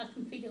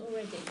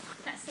already.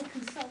 That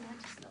second song,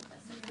 I just love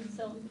that second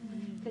song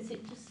because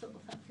it just sort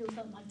of feels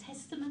like my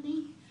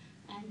testimony.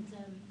 And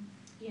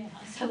yeah,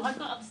 so I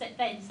got upset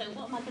then. So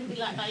what am I going to be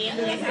like by the end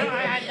of this?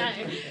 I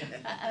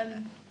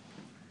don't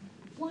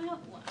know.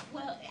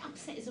 Well,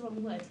 upset is the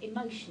wrong word.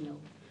 Emotional.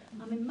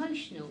 I'm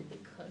emotional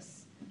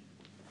because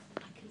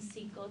I can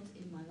see God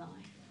in my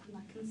life, and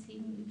I can see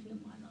Him moving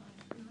in my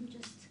life, and I'm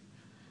just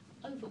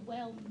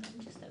overwhelmed.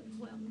 I'm just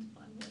overwhelmed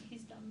by what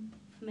He's done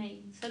for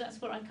me. So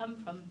that's where I come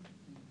from.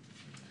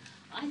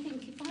 I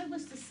think if I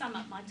was to sum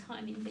up my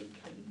time in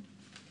Beacon,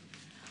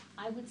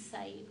 I would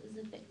say it was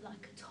a bit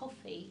like a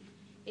toffee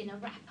in a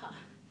wrapper.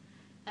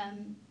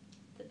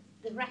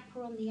 The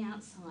wrapper on the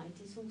outside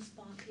is all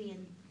sparkly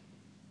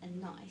and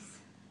nice,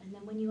 and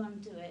then when you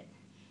undo it,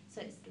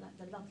 so it's like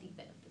the lovely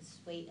bit of the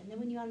sweet, and then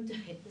when you undo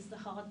it, there's the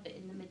hard bit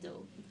in the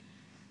middle.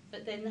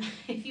 But then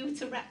if you were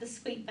to wrap the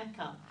sweet back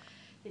up,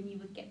 then you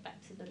would get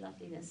back to the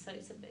loveliness. So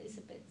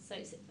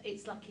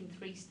it's like in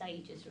 3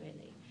 stages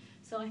really.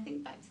 So I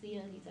think back to the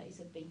early days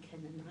of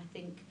Beacon, and I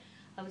think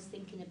I was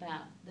thinking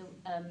about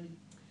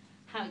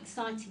how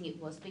exciting it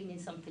was being in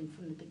something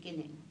from the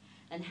beginning,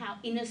 and how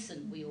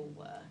innocent we all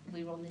were.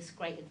 We were on this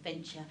great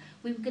adventure.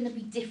 We were going to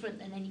be different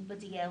than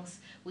anybody else.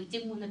 We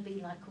didn't want to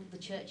be like all the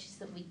churches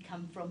that we'd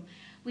come from.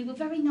 We were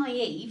very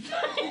naive,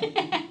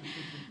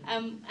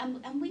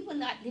 and we were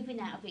like living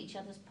out of each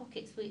other's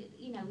pockets. We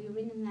were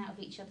in and out of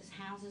each other's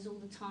houses all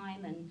the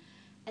time, and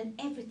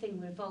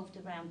everything revolved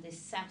around this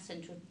South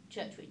Central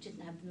church, which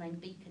didn't have the name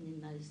Beacon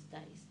in those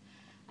days.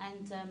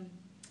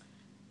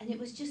 And it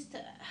was just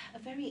a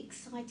very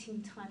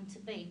exciting time to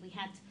be. We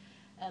had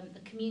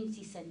the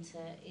community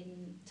centre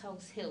in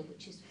Tulse Hill,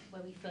 which is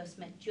where we first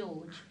met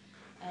George,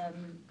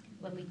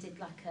 when we did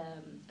like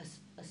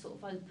a sort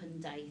of open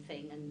day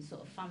thing and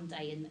sort of fun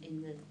day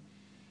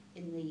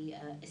in the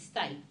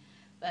estate.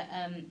 But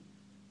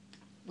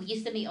we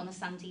used to meet on a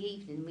Sunday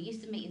evening. We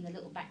used to meet in the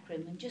little back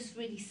room and just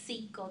really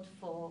seek God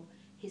for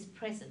His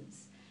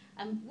presence.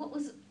 And what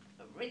was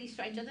really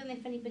strange, I don't know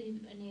if any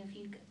of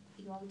you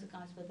older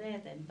guys were there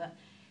then, but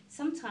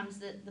sometimes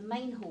the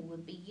main hall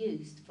would be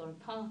used for a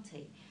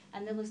party,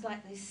 and there was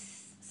like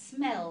this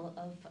smell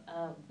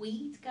of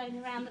weed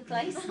going around the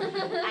place,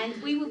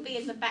 and we would be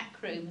in the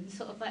back room, and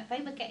sort of like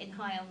they were getting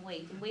high on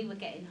weed and we were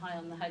getting high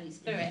on the Holy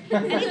Spirit,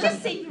 and it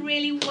just seemed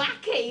really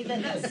wacky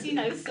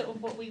that's sort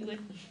of what we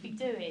would be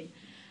doing.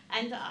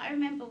 And I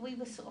remember we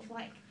were sort of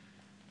like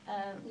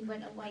we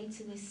went away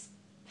to this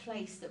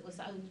place that was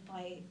owned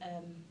by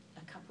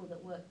a couple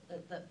that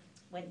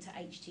went to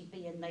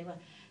HTB, and they were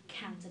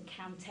Count and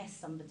Countess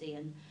somebody,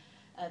 and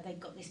they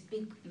got this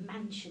big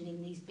mansion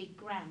in these big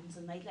grounds,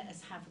 and they let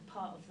us have a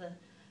part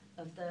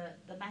of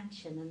the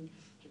mansion, and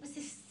it was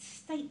this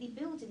stately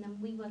building, and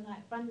we were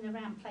like running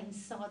around playing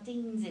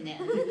sardines in it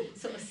and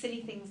sort of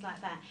silly things like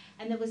that.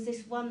 And there was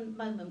this one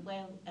moment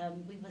where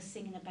we were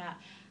singing about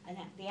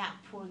the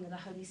outpouring of the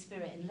Holy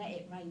Spirit, and let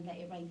it rain,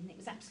 and it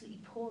was absolutely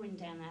pouring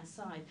down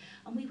outside,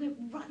 and we went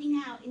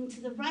running out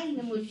into the rain,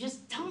 and we were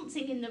just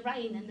dancing in the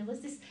rain, and there was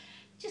this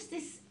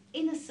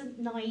innocent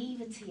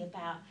naivety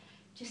about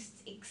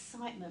just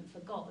excitement for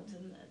God,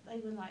 and they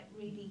were like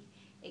really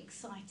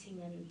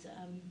exciting, and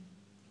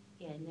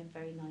in their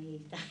very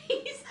naive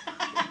days.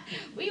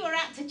 We were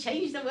out to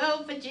change the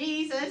world for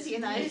Jesus,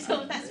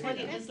 so that's what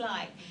it was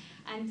like.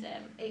 And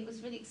it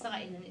was really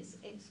exciting, and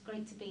it's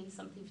great to be in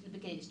something from the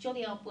beginning. It's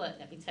jolly hard work,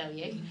 let me tell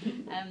you.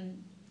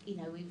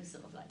 We were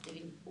sort of like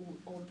doing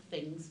all the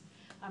things.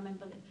 I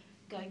remember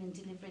going and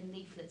delivering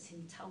leaflets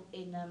in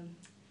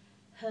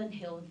Herne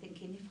Hill and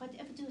thinking, if I'd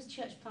ever do a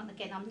church plant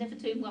again, I'm never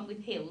doing one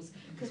with hills,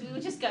 because we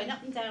were just going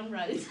up and down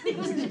roads. It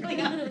was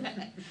really up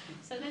there.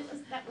 So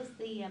that was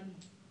the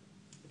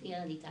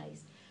early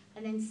days.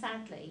 And then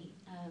sadly,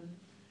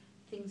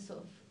 things sort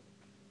of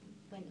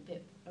went a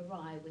bit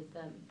awry with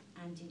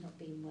Andy not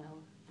being well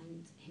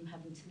and him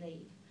having to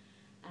leave.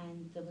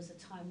 And there was a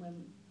time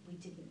when we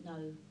didn't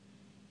know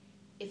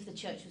if the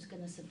church was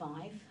going to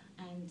survive,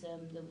 and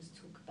there was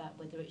talk about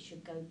whether it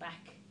should go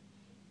back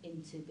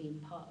into being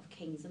part of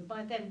King's. And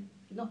by then,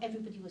 not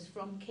everybody was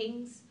from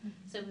King's,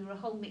 so we were a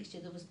whole mixture.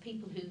 There was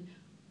people who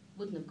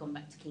wouldn't have gone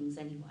back to King's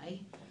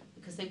anyway,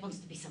 because they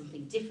wanted to be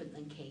something different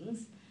than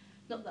King's.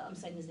 Not that I'm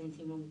saying there's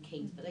anything wrong with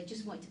King's, but they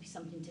just wanted to be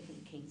something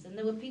different than King's. And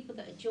there were people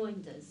that had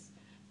joined us.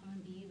 I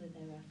remember you were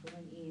there, Rafa,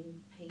 weren't you,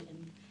 and Pete,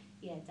 and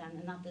Dan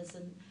and others,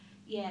 and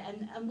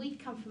we'd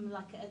come from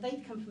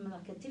they'd come from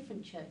a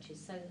different churches,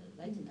 so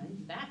they didn't know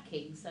anything about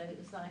King's. So it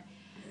was like,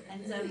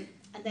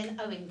 and then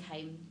Owen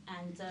came,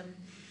 and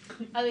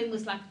Owen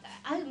was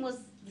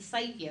the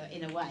saviour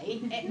in a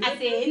way, as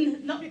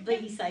in not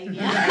the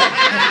saviour,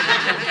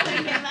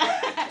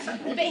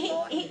 but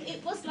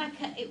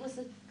it was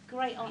a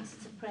great answer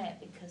to prayer,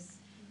 because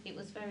it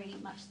was very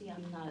much the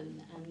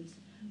unknown, and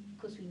of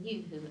course we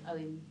knew who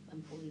Owen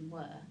and Pauline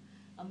were,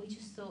 and we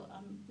just thought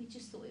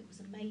it was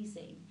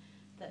amazing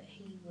that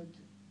he would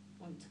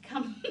want to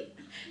come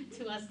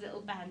to us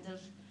little band of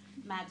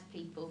mad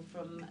people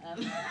from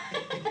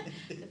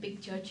the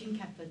big church in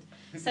Cafford.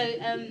 So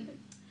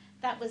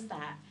that was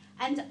that.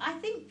 And I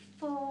think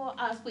for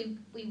us,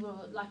 we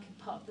were like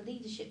a part of the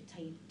leadership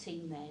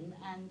team then,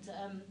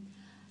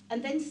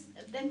 and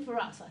then for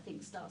us, I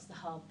think starts the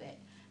hard bit,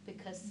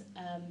 because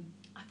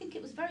I think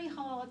it was very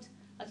hard.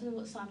 I don't know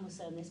what Simon was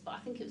saying on this, but I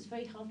think it was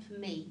very hard for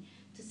me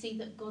to see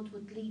that God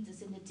would lead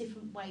us in a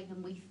different way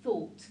than we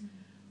thought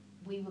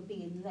we were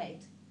being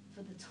led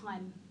for the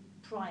time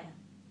prior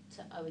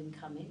to Owen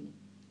coming,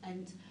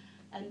 and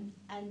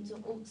so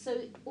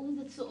all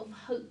the sort of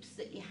hopes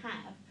that you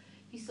have,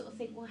 you sort of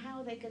think, well, how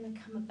are they going to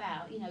come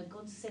about? You know,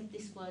 God said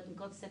this word and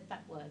God said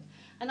that word.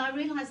 And I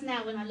realise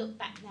now, when I look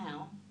back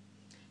now,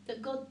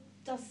 that God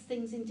does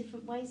things in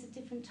different ways at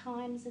different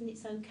times, and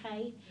it's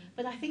okay.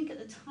 But I think at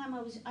the time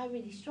I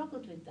really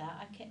struggled with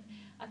that.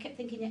 I kept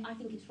thinking, I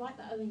think it's right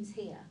that Owen's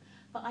here,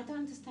 but I don't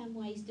understand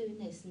why he's doing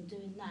this and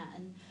doing that.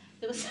 And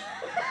there was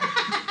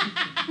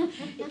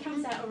it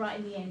comes out all right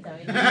in the end,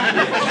 Owen.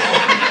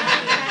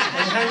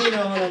 Hanging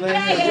on.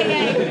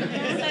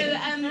 Yeah. So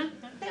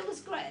there was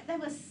great. There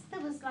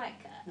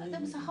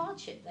was a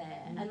hardship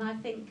there, and I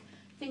think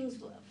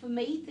things for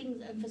me,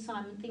 and for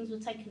Simon, things were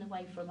taken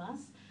away from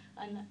us.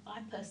 And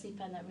I personally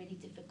found that really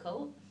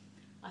difficult.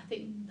 I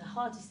think the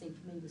hardest thing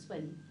for me was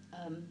when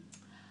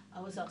I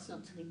was asked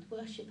not to lead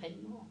worship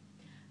anymore.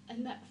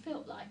 And that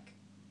felt like,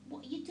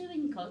 what are you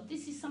doing, God?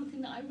 This is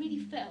something that I really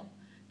felt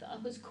that I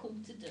was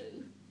called to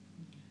do.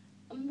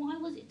 And why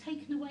was it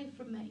taken away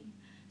from me?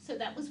 So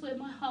that was where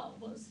my heart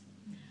was.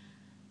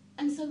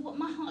 And so what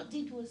my heart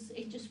did was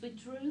it just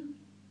withdrew.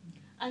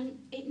 And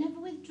it never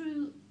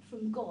withdrew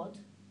from God.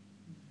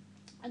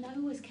 And I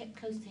always kept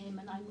close to him,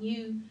 and I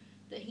knew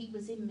that he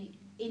was in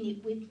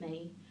it with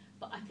me,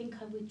 but I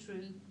think I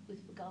withdrew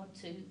with regard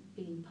to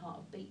being part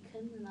of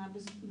Beacon, and I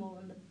was more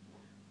on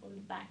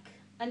the back.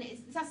 And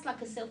that's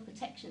like a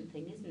self-protection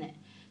thing, isn't it?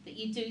 That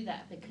you do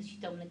that because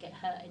you don't want to get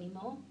hurt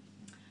anymore.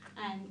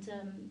 And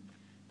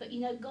but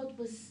you know, God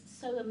was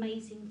so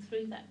amazing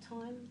through that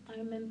time. I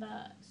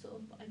remember sort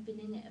of I've been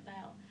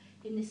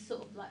in this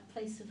sort of like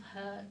place of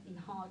hurt and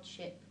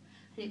hardship,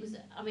 and it was,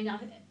 I mean,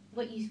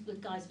 what you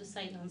guys were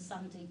saying on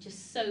Sunday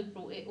just so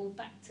brought it all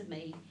back to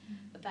me,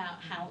 about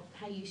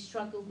how you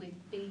struggle with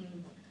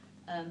being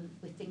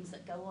with things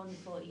that go on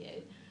for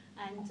you.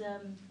 And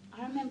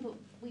I remember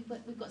we've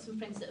got some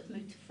friends that have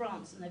moved to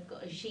France, and they've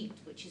got a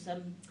gîte, which is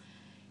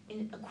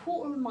in a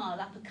quarter of a mile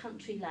up a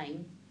country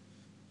lane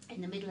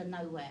in the middle of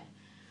nowhere.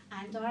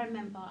 And I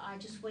remember I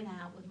just went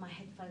out with my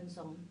headphones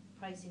on,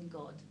 praising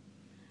God,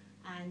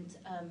 and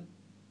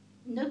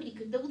nobody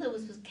could. All there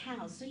was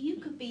cows, so you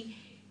could be.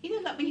 You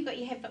know, like when you've got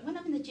your headphones, when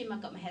I'm in the gym,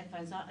 I've got my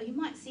headphones on, you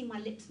might see my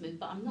lips move,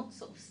 but I'm not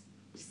sort of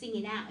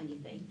singing out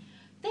anything.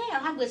 There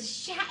I was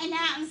shouting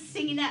out and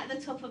singing out at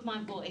the top of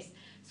my voice,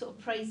 sort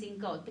of praising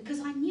God, because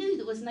I knew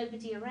there was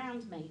nobody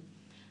around me.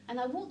 And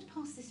I walked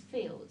past this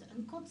field,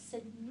 and God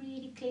said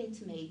really clear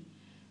to me,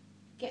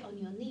 get on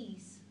your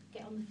knees,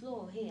 get on the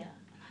floor here.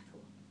 And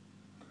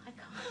I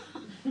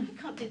thought, I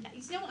can't do that.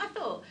 You know what I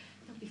thought?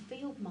 There'll be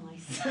field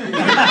mice. So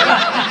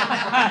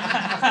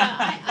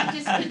I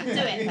just couldn't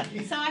do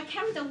it. So I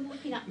carried on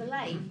walking up the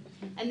lane,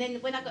 and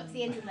then when I got to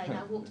the end of the lane,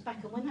 I walked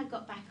back, and when I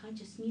got back, I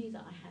just knew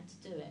that I had to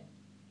do it.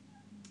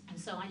 And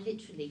so I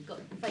literally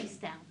got face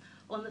down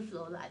on the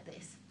floor like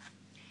this.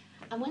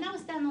 And when I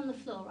was down on the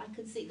floor, I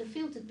could see the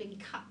field had been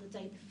cut the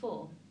day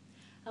before.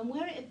 And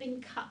where it had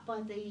been cut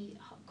by the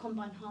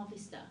combine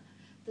harvester,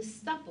 the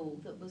stubble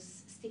that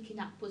was sticking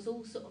up was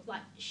all sort of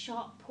like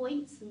sharp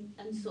points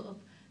and sort of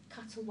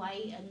cut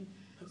away, and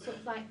sort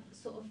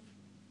of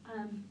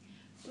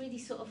really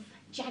sort of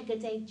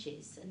jagged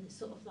edges, and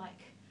sort of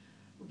like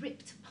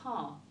ripped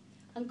apart.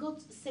 And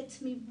God said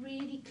to me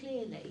really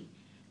clearly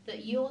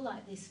that you're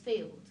like this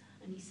field,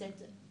 and he said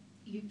that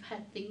you've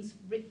had things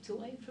ripped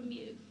away from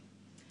you.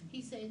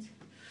 He said,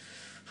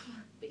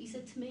 but he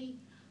said to me,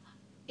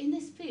 in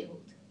this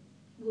field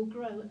will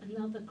grow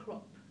another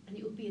crop, and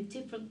it will be a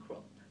different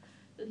crop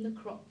than the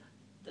crop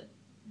that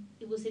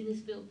it was in this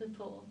field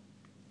before.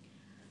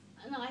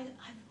 And I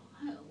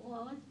thought,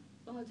 well,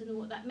 I don't know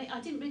what that meant. I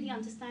didn't really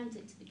understand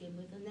it to begin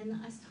with. And then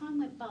as time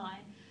went by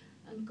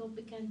and God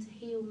began to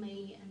heal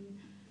me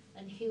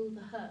and heal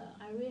the hurt,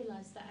 I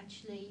realised that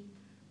actually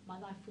my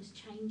life was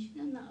changing,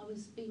 and that I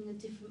was being a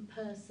different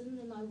person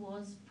than I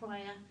was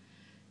prior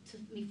to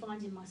me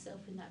finding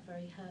myself in that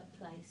very hurt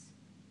place.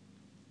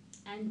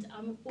 And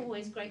I'm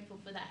always grateful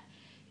for that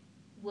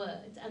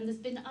word. And there's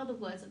been other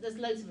words, there's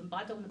loads of them, but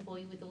I don't want to bore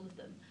you with all of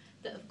them,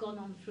 that have gone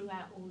on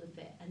throughout all of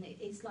it. And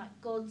it's like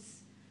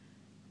God's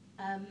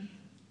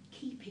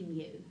keeping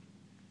you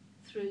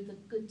through the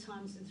good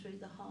times and through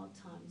the hard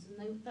times.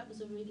 And that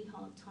was a really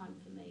hard time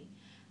for me.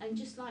 And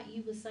just like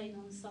you were saying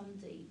on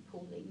Sunday,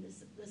 Pauline,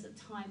 there's a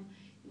time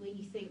when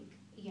you think,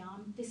 yeah,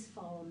 I'm this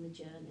far on the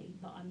journey,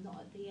 but I'm not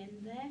at the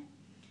end there.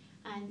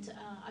 And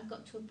I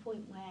got to a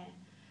point where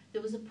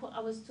there was a point,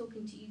 I was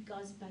talking to you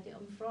guys about it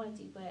on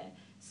Friday, where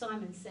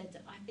Simon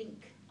said, I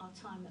think our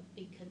time at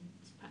Beacon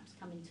is perhaps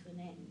coming to an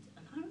end.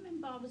 And I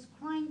remember I was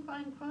crying.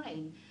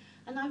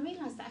 And I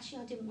realised that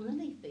actually I didn't want to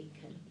leave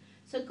Beacon.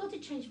 So God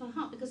had changed my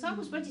heart, because I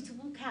was ready to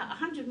walk out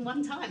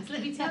 101 times,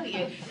 let me tell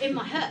you, in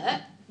my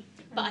hurt.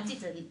 But I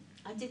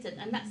didn't,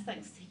 and that's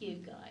thanks to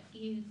you,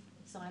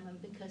 Simon,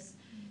 because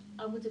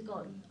I would have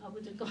gone,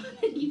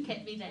 and you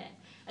kept me there,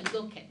 and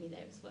God kept me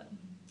there as well.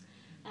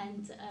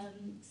 And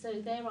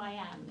so there I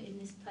am in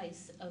this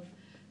place of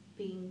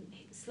being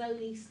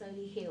slowly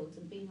healed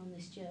and being on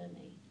this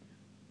journey.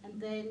 And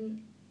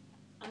then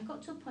I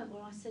got to a point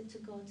where I said to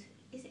God,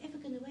 is it ever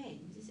going to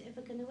end? Is it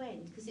ever going to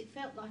end? Because it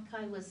felt like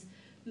I was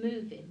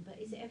moving, but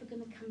is it ever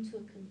going to come to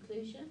a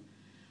conclusion?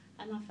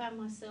 And I found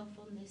myself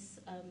on this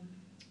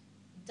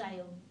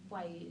day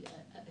away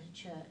at a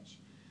church,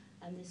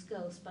 and this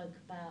girl spoke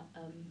about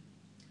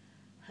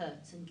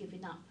hurt and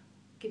giving up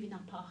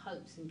our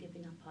hopes and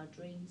giving up our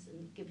dreams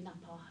and giving up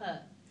our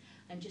hurt,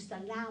 and just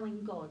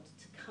allowing God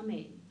to come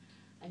in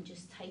and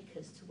just take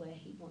us to where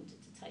he wanted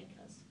to take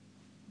us.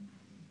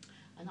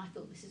 And I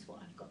thought, this is what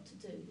I've got to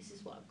do. This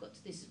is what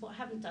I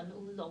haven't done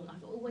all along.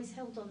 I've always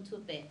held on to a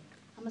bit.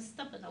 I'm a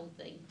stubborn old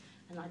thing,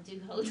 and I do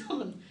hold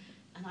on.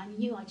 And I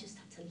knew I just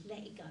had to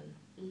let it go.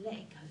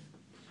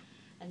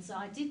 And so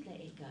I did let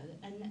it go.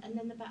 And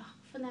then about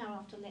half an hour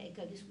after I let it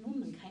go, this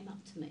woman came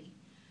up to me,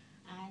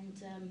 and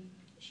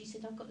she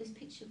said, I've got this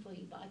picture for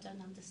you, but I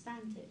don't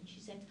understand it. And she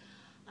said,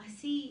 I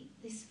see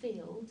this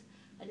field,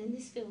 and in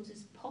this field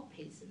is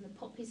poppies, and the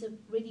poppies are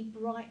really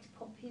bright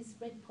poppies,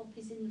 red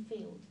poppies in the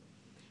field.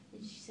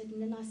 And she said, and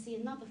then I see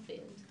another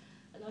field,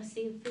 and I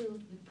see a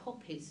field with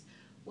poppies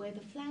where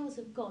the flowers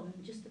have gone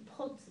and just the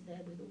pods are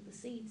there with all the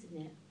seeds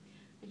in it.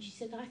 And she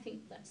said, I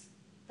think that's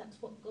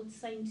what God's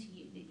saying to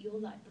you, that you're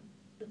like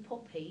the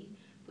poppy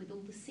with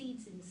all the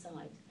seeds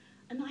inside.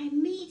 And I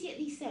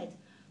immediately said,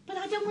 but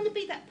I don't want to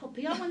be that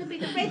poppy. I want to be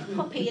the red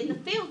poppy in the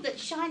field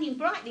that's shining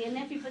brightly and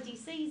everybody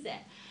sees it.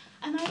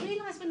 And I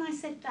realised when I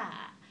said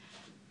that,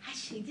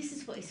 actually, this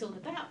is what it's all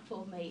about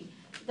for me,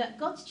 that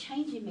God's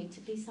changing me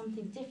to be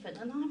something different,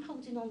 and I'm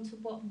holding on to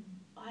what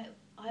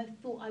I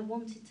thought I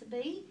wanted to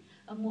be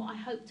and what I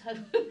hoped I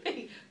would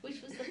be,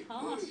 which was the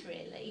past,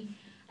 really.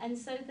 And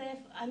so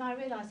and I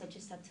realised I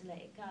just had to let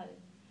it go.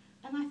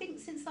 And I think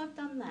since I've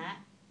done that,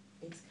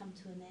 it's come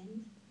to an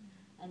end,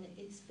 and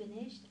it's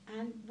finished.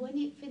 And when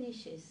it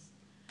finishes,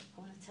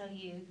 I want to tell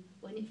you,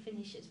 when it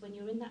finishes, when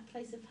you're in that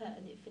place of hurt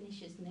and it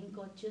finishes, and then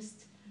God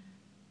just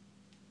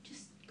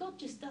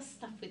does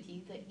stuff with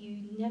you that you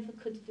never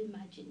could have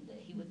imagined that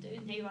he would do.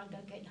 And here I go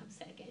getting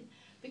upset again,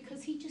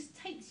 because he just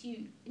takes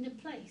you in a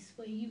place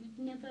where you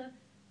never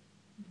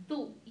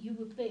thought you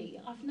would be.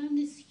 I've known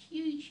this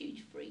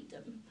huge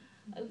freedom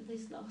over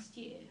this last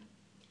year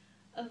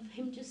of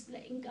him just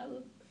letting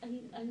go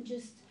and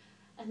just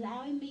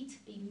allowing me to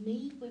be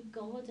me with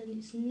God. And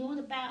it's not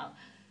about,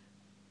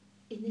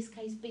 in this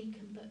case,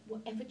 Beacon, but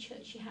whatever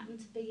church you happen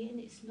to be in,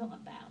 it's not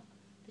about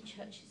the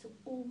church. It's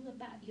all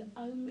about your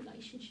own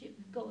relationship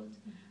with God.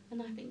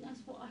 And I think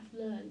that's what I've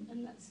learned,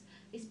 and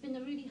it's been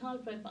a really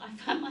hard road, but I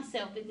found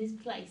myself in this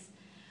place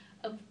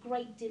of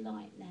great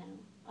delight now.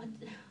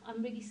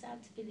 I'm really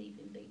sad to be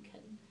leaving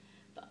Beacon,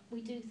 but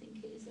we do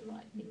think it is the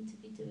right thing to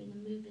be doing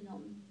and moving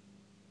on.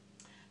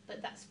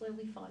 But that's where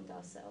we find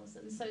ourselves.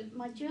 And so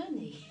my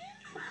journey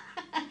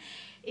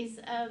is,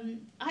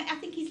 I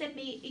think he's led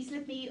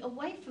me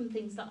away from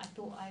things that I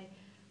thought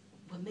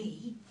were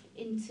me,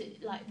 into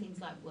like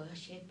things like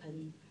worship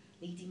and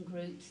leading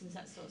groups and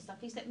that sort of stuff.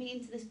 He's let me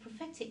into this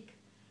prophetic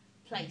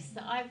place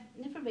that I've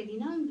never really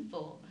known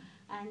before.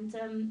 And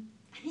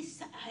it's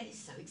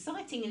so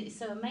exciting, and it's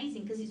so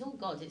amazing, because it's all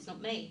God, it's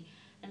not me.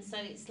 And so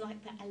it's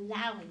like that,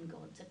 allowing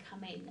God to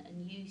come in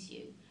and use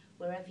you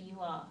wherever you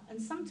are. And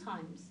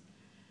sometimes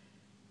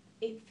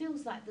it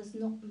feels like there's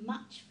not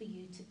much for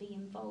you to be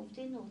involved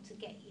in or to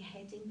get your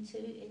head into,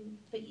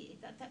 but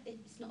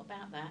it's not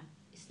about that.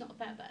 It's not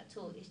about that at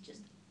all. It's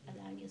just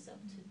allowing yourself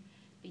to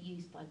be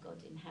used by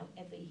God in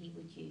however he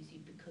would use you,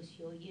 because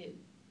you're you.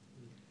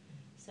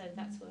 So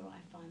that's where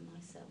I find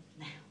myself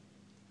now.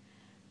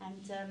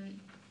 And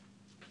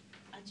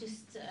I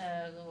just,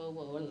 I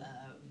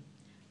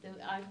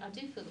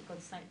do feel that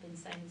God's been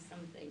saying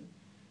something.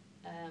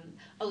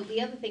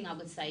 The other thing I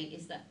would say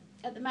is that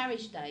at the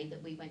marriage day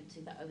that we went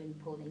to, that Owen and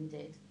Pauline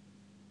did,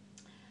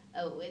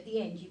 at the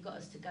end you got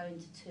us to go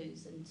into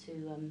twos and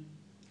to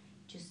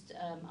just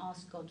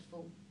ask God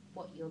for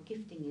what your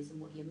gifting is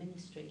and what your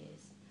ministry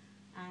is.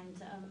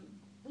 And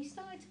we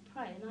started to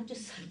pray, and I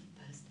just suddenly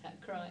burst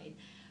out crying.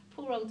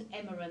 Poor old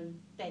Emma and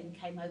Ben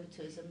came over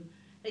to us, and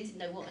they didn't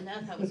know what on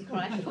earth I was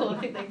crying for. I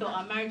think they thought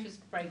our marriage was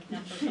breaking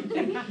up or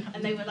something,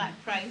 and they were like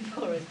praying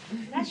for us.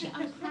 But actually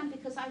I was crying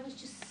because I was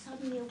just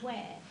suddenly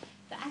aware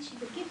that actually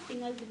the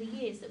gifting over the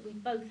years that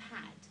we've both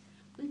had,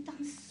 we've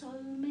done so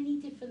many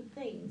different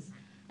things.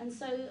 And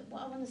so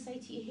what I want to say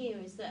to you here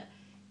is that,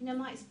 you know,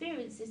 my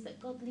experience is that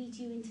God leads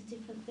you into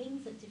different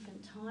things at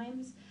different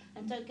times,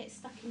 and don't get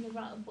stuck in the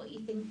rut of what you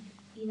think,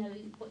 you know,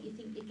 what you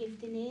think your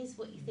gifting is,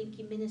 what you think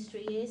your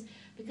ministry is.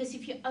 Because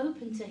if you're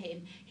open to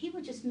him, he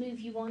will just move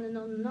you on and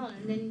on and on,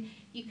 and then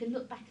you can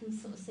look back and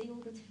sort of see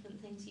all the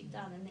different things you've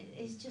done. And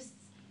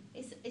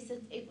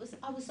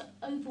I was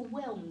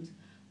overwhelmed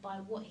by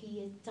what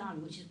he had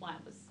done, which is why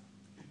it was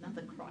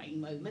another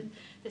crying moment.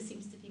 There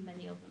seems to be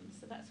many of them,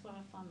 so that's where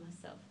I find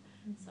myself.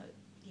 So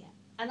yeah,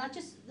 And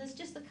there's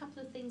just a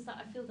couple of things that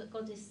I feel that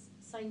God is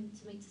saying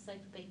to me to say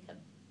for Beacon.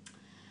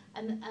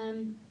 And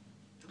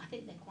I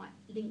think they're quite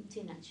linked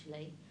in,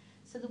 actually.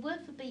 So the word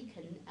for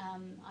beacon,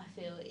 I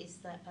feel, is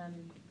that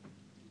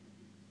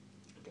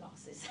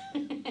glasses.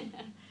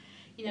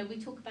 You know, we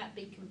talk about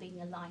beacon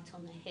being a light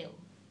on a hill.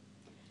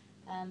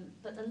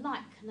 But the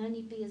light can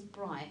only be as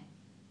bright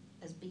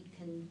as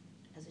beacon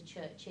as a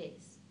church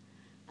is.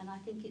 And I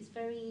think it's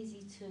very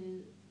easy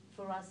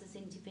for us as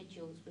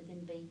individuals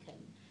within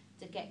Beacon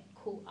to get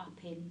caught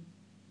up in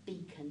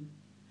beacon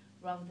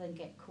rather than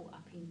get caught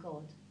up in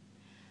God.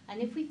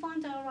 And if we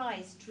find our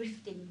eyes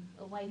drifting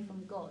away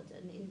from God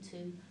and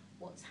into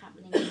what's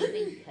happening in the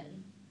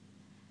beacon,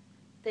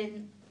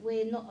 then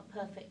we're not a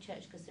perfect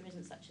church, because there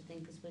isn't such a thing,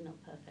 because we're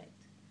not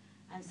perfect.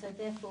 And so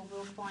therefore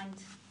we'll find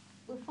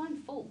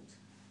fault.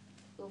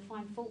 We'll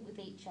find fault with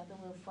each other,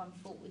 we'll find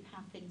fault with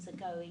how things are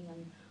going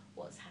and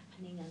what's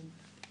happening and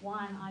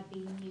why am I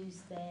being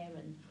used there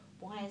and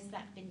why has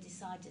that been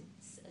decided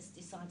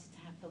to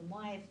happen?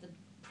 Why have the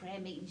prayer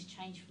meetings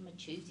changed from a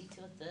Tuesday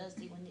to a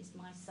Thursday when it's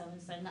my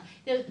so-and-so?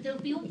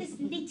 There'll be all this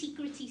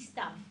nitty-gritty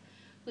stuff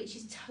which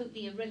is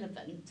totally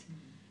irrelevant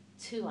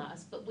to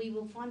us, but we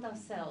will find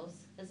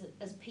ourselves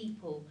as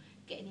people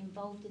getting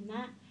involved in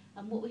that.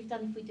 And what we've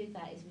done if we do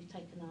that is we've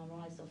taken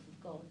our eyes off of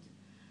God.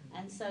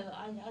 And so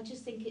I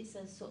just think it's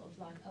a sort of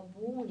like a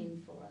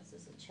warning for us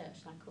as a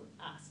church, like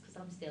us, because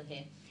I'm still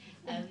here,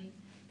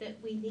 that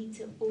we need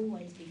to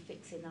always be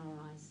fixing our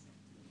eyes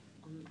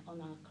on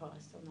our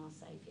Christ, on our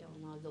Saviour,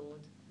 on our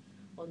Lord,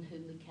 on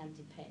whom we can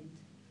depend,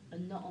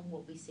 and not on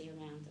what we see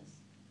around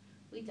us.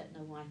 We don't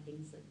know why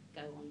things that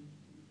go on,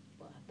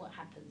 what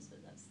happens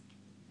with us.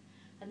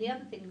 And the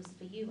other thing was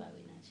for you,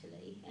 Owen,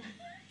 actually.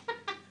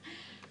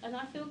 And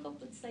I feel God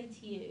would say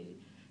to you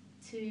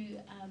to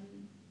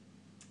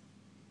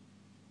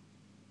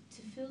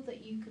feel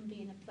that you can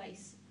be in a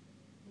place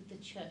with the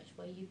church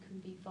where you can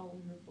be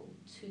vulnerable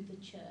to the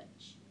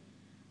church.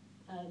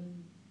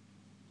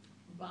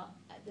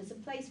 There's a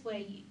place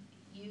where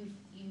you've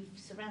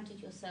surrounded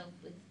yourself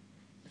with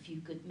a few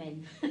good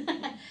men,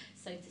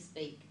 so to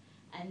speak,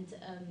 and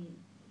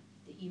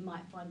that you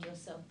might find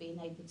yourself being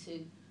able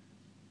to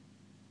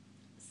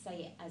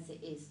say it as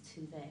it is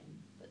to them.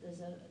 But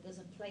there's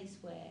a place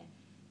where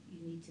you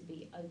need to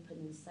be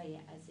open and say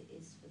it as it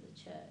is for the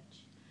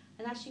church.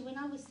 And actually, when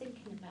I was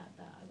thinking about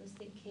that, I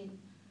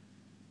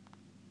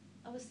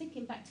was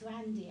thinking back to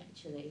Andy,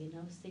 actually, and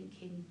I was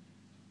thinking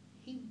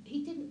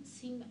he didn't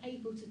seem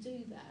able to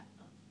do that,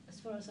 as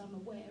far as I'm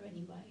aware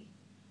anyway.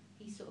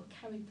 He sort of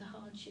carried the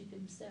hardship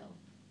himself,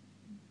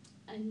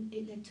 and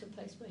it led to a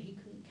place where he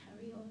couldn't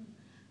carry on.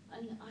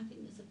 And I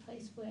think there's a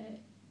place where,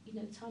 you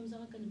know, times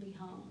are going to be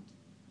hard,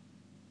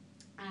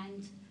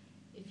 and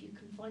if you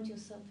can find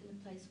yourself in a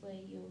place where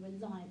you're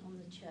reliant on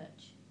the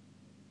church,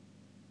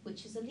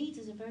 which as a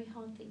leader is a very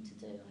hard thing to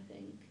do, I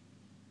think.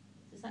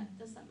 Does that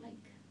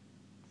make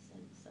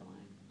sense? So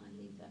I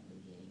leave that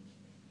with you.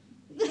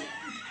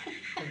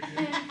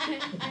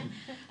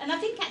 And I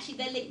think actually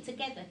they're linked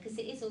together, because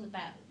it is all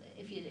about,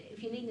 if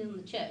you're leaning on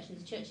the church and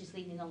the church is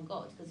leaning on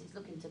God because it's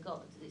looking to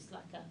God, it's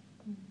like a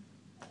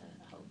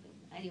whole thing.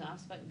 Anyway, I've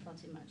spoken far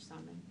too much,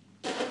 Simon.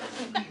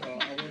 Well,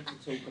 I want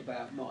to talk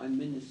about my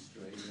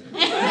ministry.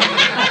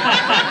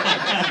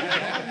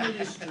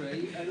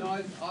 Ministry, and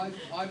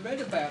I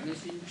read about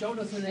this in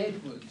Jonathan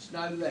Edwards,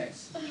 no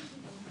less,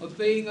 of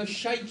being a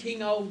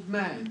shaking old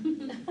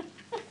man.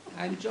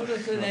 And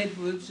Jonathan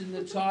Edwards, in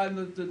the time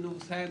of the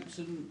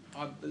Northampton,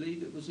 I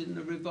believe it was in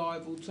the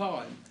revival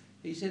time,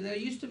 he said there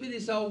used to be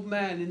this old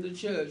man in the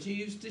church who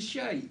used to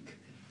shake.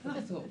 And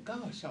I thought,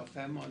 gosh, I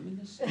found my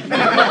minister.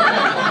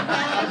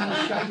 I'm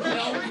a shaking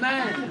old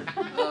man.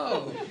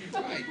 Oh,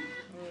 great.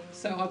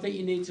 So I think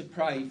you need to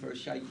pray for a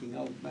shaking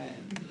old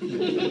man.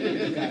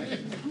 Okay,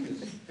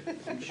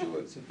 because I'm sure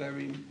it's a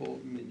very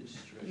important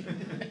ministry.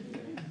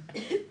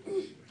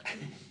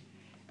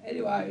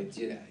 Anyway,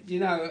 do you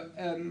know,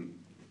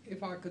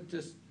 if I could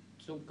just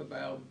talk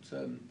about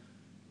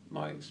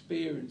my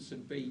experience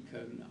of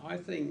Beacon, I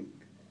think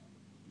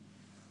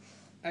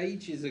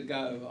ages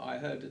ago I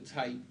heard a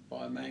tape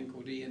by a man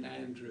called Ian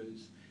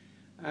Andrews,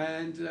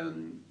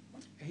 and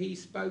he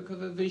spoke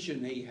of a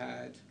vision he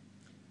had,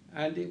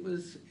 and it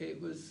was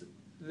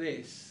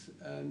this,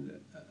 and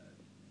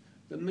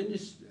the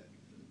minister,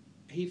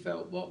 he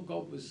felt what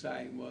God was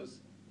saying was,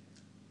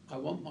 I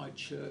want my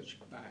church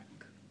back.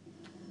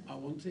 I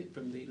want it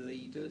from the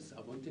leaders,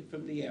 I want it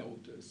from the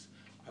elders,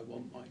 I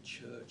want my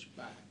church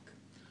back.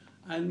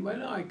 And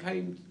when I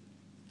came,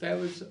 there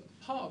was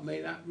part of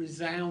me that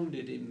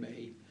resounded in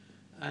me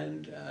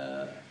and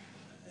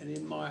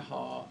in my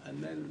heart,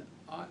 and then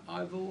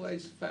I've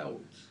always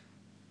felt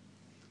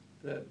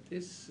that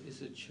this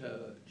is a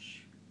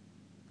church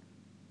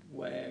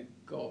where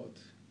God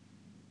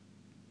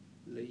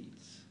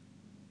leads.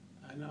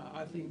 And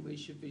I think we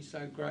should be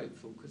so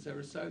grateful, because there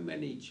are so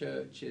many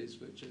churches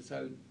which are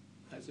so,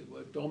 as it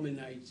were,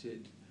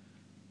 dominated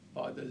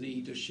by the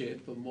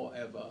leadership and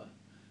whatever,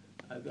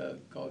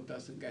 that God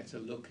doesn't get a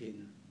look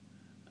in.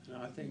 And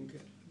I think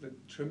the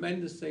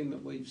tremendous thing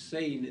that we've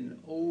seen in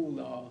all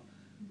our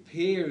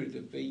period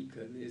of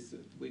Beacon is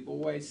that we've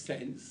always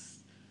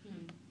sensed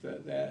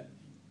that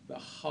the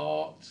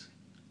heart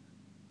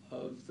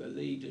of the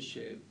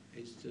leadership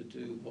is to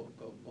do what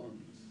God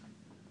wants.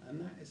 And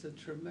that is a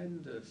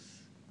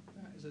tremendous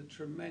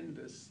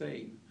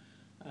thing.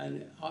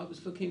 And I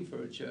was looking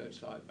for a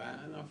church like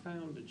that, and I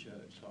found a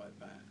church like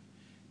that,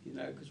 you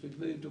know, because we've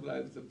moved all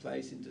over the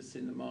place into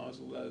cinemas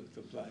all over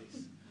the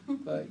place.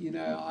 But, you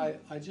know,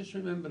 I just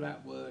remember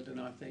that word, and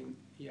I think,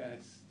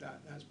 yes,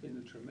 that's been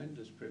a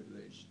tremendous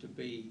privilege to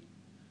be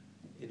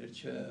in a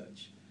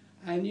church.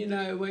 And, you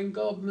know, when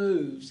God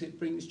moves, it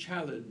brings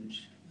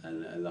challenge.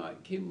 And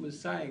like Kim was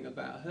saying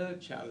about her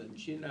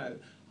challenge, you know,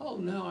 oh,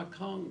 no, I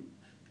can't,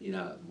 you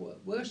know,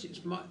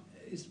 worship's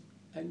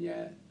and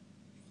yet,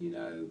 you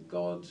know,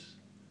 God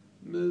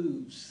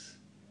moves,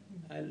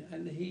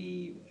 and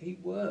he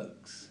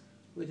works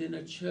within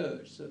a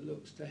church that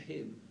looks to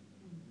him.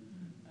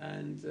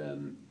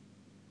 And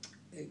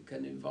it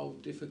can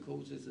involve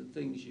difficulties and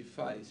things you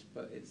face,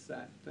 but it's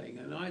that thing.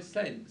 And I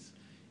sense,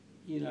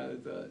 you know,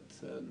 that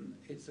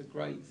it's a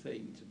great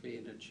thing to be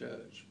in a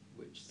church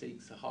which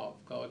seeks the heart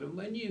of God. And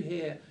when you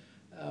hear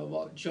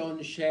what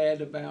John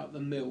shared about the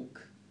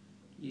milk,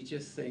 you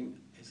just think,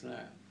 isn't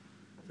that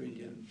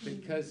brilliant?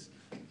 Because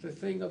the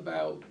thing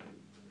about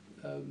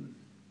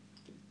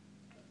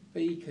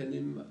Beacon,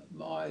 in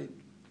my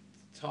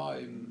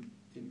time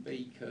in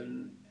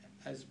Beacon,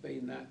 has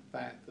been that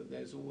fact that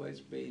there's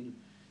always been,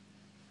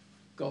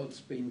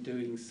 God's been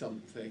doing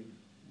something.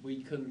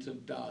 We couldn't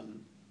have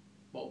done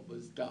what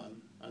was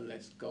done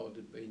unless God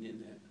had been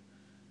in it.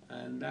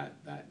 And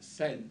that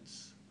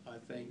sense, I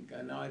think,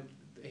 and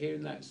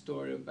hearing that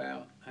story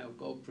about how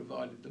God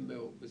provided the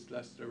milk was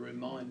just a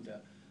reminder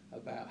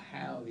about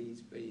how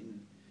he's been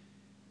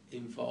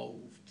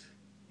involved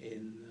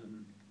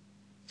in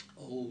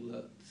all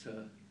that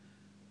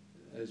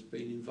has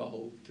been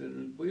involved.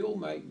 And we all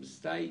make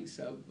mistakes.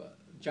 But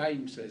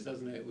James says,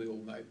 doesn't it, we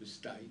all make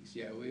mistakes.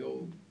 Yeah, we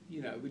all,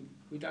 you know,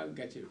 we don't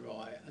get it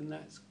right. And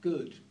that's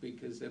good,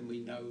 because then we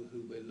know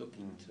who we're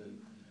looking to.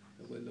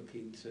 That we're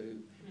looking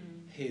to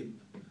him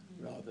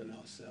rather than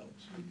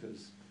ourselves.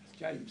 Because, as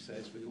James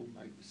says, we all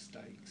make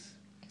mistakes.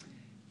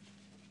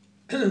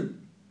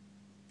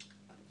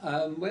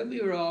 When we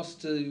were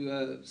asked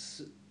to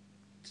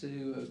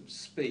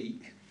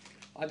speak,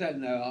 I don't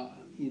know,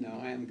 you know,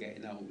 I am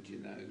getting old, you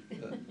know,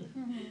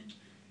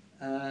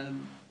 but,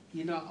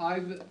 you know,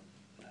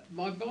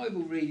 my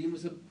Bible reading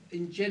was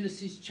in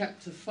Genesis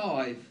chapter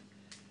 5,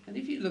 and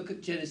if you look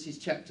at Genesis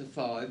chapter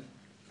 5,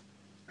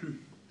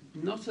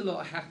 not a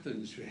lot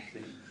happens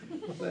really,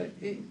 but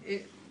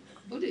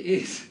what it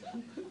is,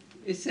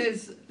 it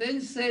says,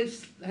 then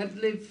Seth had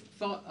lived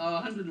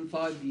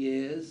 105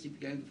 years, he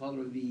became the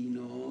father of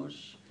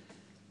Enosh,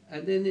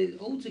 and then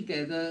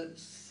altogether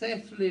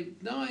Seth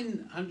lived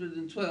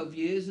 912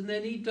 years, and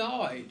then he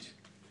died.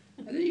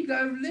 And then you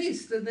go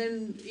list, and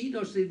then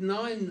Enosh lived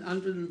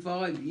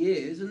 905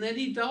 years, and then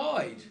he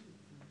died.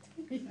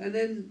 And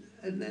then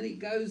it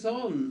goes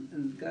on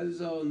and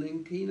goes on,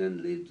 and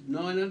Kenan lived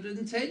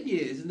 910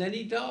 years, and then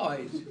he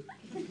died.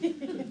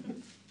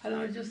 And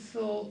I just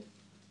thought,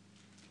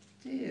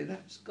 dear,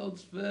 that's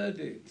God's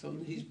verdict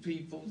on his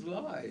people's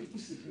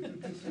lives.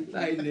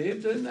 They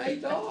lived and they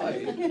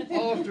died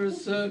after a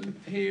certain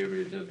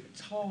period of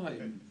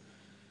time.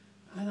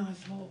 And I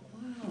thought,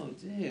 wow,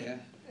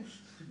 dear,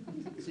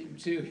 it seemed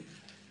too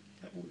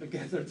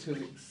altogether too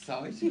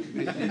exciting.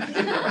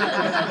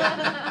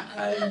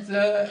 And,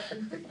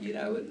 you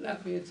know, wouldn't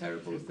that be a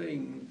terrible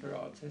thing for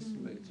our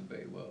testimony to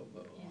be, well, I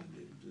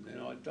lived and then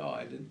I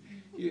died. And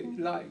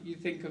you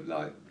think of,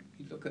 like,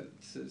 you look at,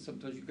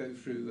 sometimes you go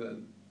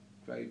through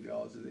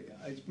graveyards,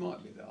 it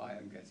might be that I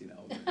am getting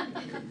older,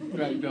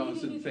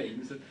 graveyards and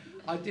things. And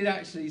I did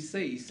actually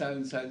see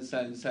so-and-so and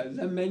so-and-so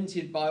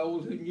lamented by all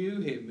who knew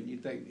him, and you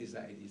think, is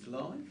that in his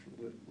life?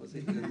 Was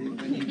it when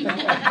he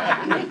died?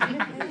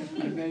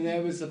 And then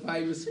there was the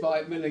famous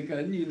Spike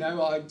Milligan, you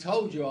know, I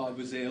told you I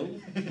was ill,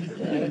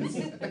 and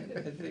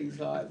things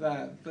like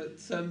that. But,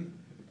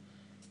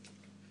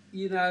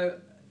 you know,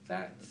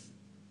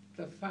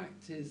 the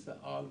fact is that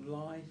our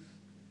life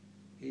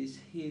is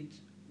hid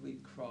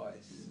with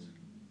Christ.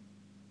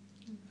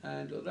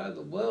 And although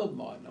the world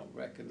might not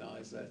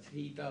recognise that,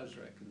 he does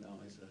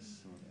recognise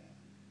us.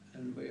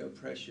 And we are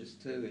precious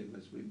to him,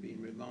 as we've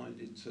been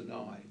reminded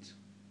tonight.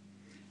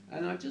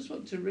 And I just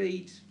want to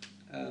read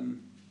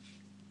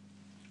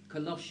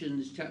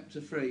Colossians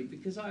chapter 3,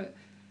 because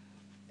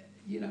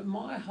you know,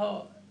 my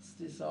heart's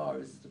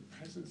desire is the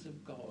presence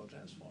of God.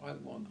 That's what I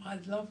want. I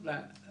love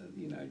that,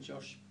 you know,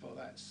 Josh put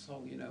that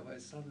song, you know, where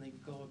suddenly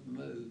God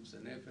moves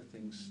and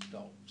everything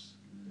stops.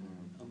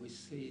 And we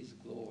see his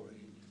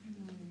glory.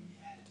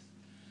 Yes.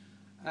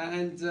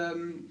 And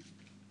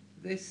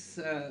this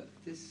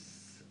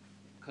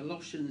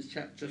Colossians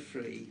chapter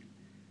 3,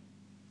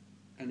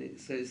 and it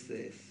says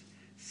this: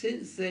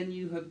 since then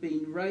you have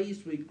been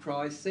raised with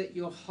Christ, set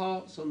your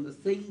hearts on the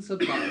things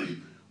above,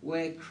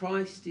 where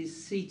Christ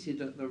is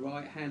seated at the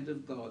right hand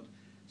of God.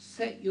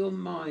 Set your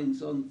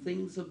minds on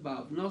things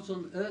above, not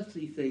on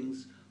earthly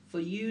things, for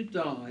you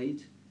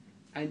died,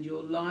 and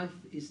your life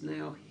is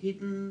now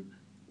hidden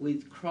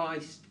with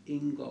Christ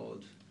in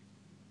God.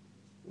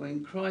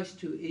 When Christ,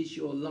 who is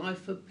your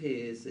life,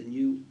 appears, then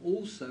you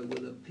also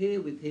will appear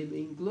with him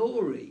in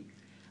glory.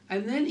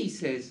 And then he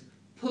says,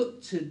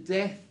 put to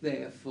death,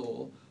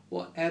 therefore,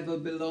 whatever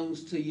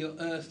belongs to your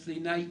earthly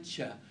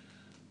nature.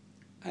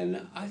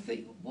 And I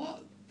think,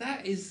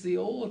 that is the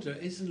order,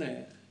 isn't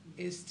it?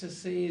 Is to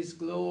see his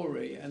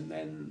glory, and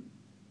then,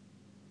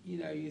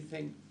 you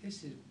think,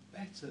 this is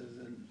better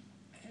than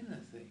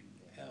anything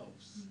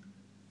else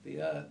the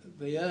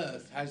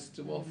earth has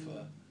to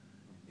offer,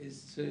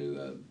 is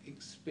to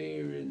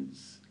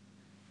experience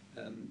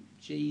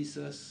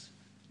Jesus,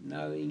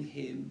 knowing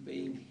him,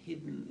 being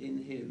hidden in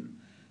him.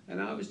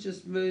 And I was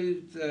just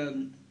moved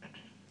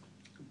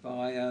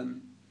by...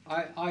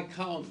 I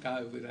can't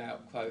go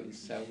without quoting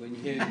Selwyn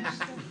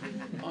Hughes.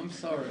 I'm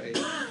sorry.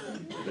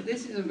 But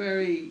this is a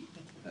very...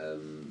 I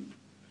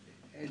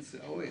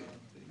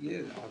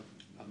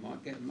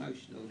might get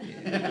emotional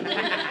here.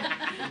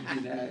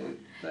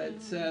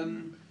 But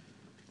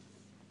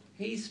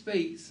he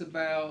speaks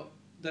about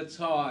the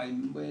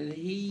time when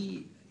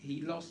he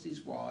lost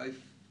his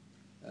wife.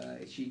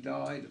 She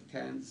died of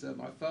cancer.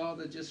 My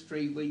father, just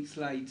 3 weeks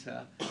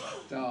later,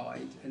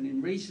 died. And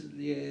in recent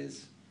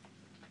years,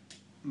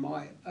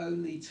 my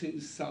only 2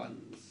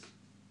 sons.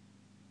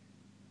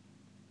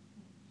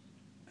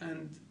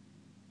 And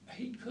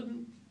he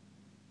couldn't...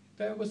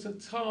 There was a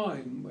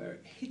time where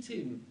it hit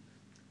him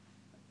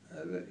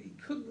that he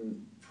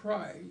couldn't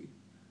pray,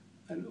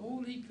 and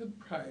all he could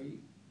pray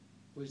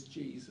was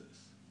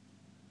Jesus.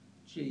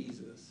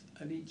 Jesus.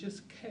 And he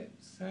just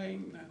kept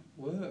saying that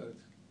word.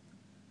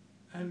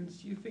 And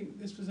you think,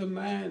 this was a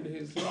man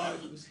whose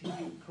life was hid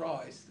in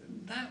Christ.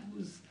 And that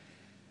was...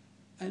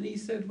 And he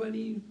said when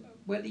he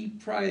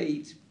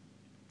prayed,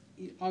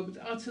 I would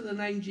utter the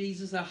name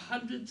Jesus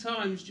 100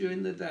 times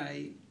during the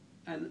day,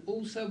 and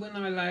also when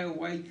I lay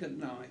awake at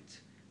night,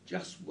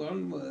 just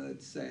one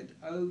word said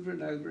over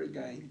and over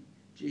again,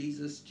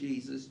 Jesus,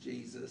 Jesus,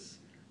 Jesus,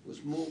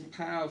 was more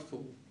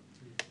powerful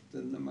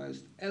than the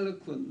most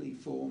eloquently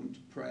formed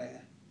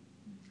prayer.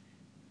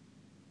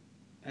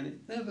 And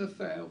it never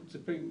failed to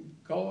bring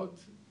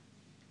God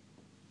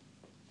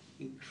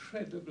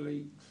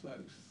incredibly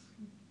close.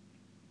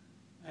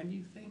 And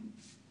you think,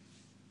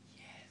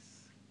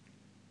 yes,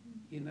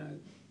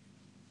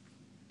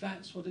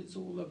 that's what it's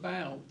all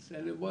about.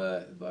 And it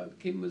were, like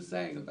Kim was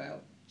saying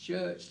about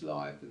church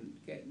life and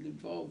getting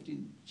involved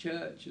in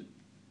church and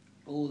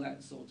all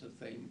that sort of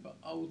thing. But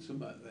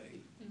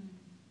ultimately,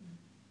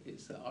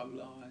 it's that our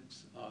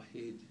lives are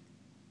hid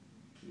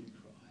in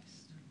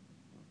Christ.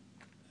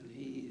 And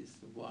he is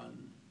the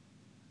one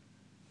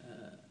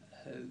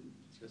who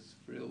just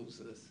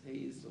thrills us.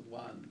 He is the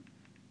one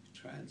who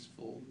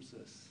transforms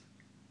us.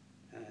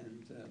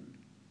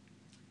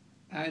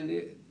 And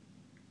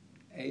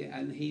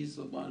he's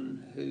the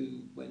one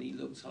who, when he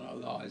looks on our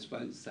lives,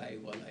 won't say,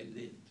 well, they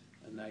lived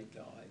and they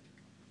died.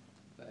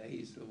 But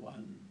he's the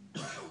one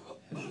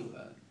who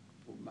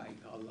will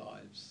make our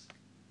lives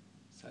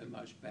so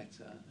much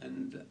better.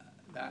 And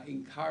that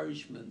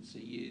encouragement to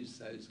use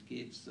those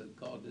gifts that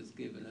God has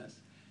given us.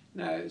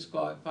 Now, it was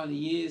quite funny,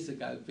 years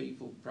ago,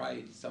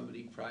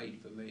 somebody prayed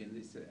for me, and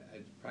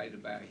they prayed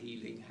about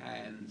healing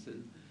hands.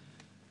 And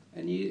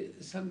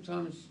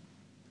sometimes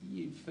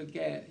you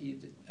forget,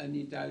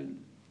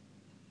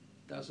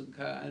 doesn't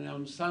occur. And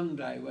on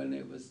Sunday, when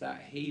it was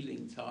that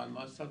healing time,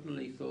 I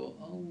suddenly thought,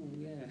 oh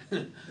yeah,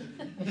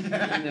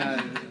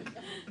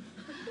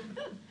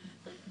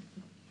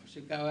 I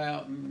should go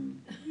out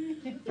and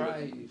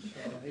pray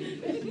for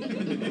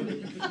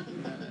healing.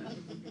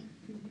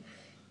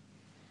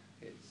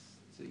 It's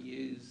to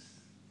use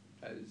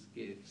those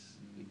gifts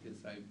because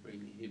they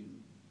bring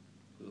him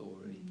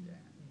glory.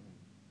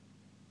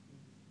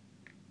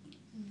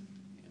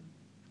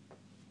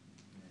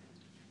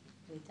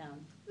 We're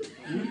done.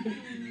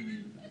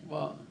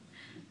 What?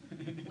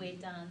 We're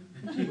done.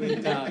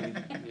 We're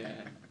done,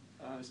 yeah.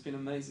 It's been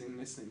amazing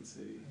listening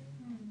to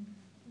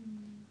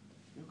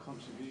your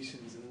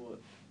contributions and what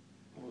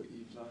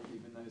you've learned,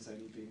 even though it's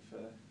only been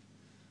for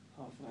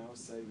half an hour or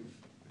so.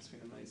 It's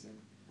been amazing.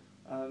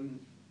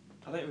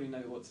 I don't really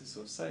know what to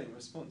sort of say in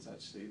response,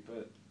 actually,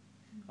 but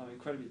I'm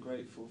incredibly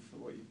grateful for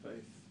what you've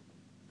both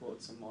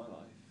brought to my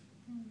life.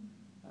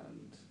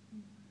 And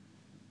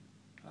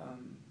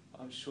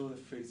I'm sure the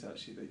fruit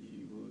actually that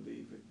you will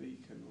leave with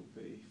Beacon will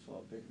be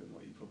far bigger than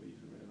what you probably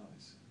even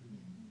realise.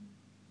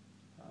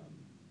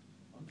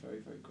 I'm very,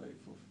 very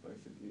grateful for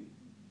both of you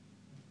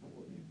and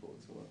what you've brought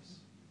to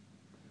us.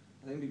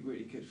 I think it'd be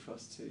really good for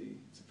us to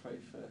pray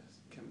for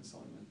Kim and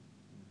Simon,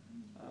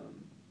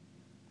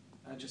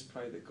 and just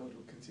pray that God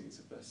will continue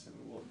to bless them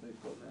with what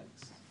they've got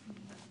next.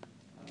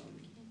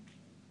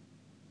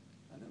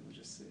 And then we'll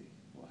just see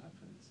what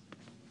happens.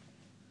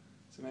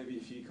 So maybe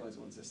if you guys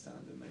want to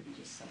stand and maybe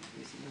just stand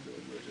here in the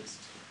middle, we'll just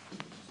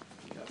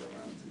gather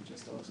around and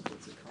just ask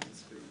God to come and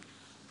speak.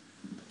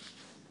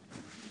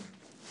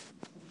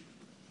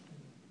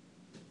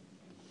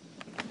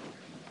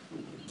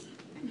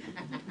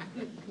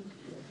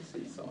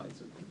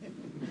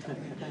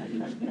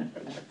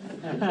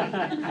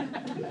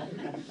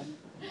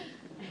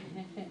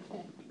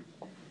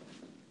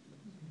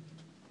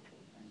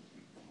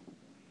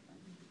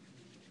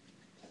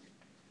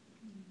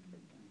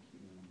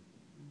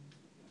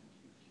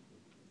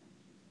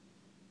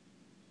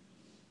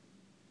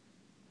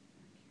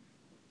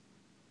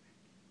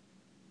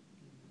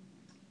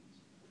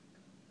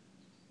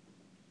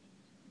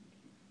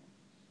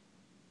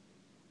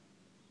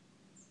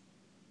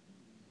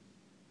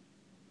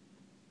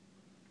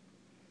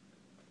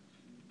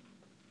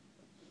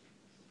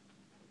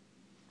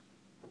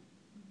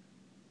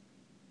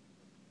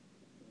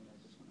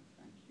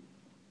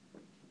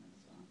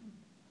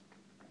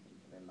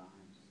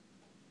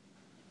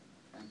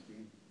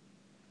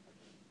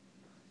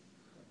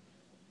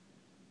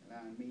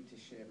 allowing me to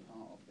share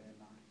part of their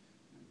life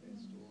and their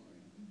story,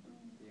 and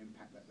the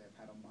impact that they've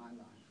had on my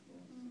life,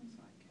 Lord, since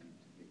I came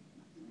to be.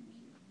 And I thank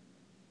you.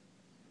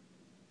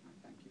 I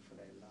thank you for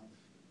their love,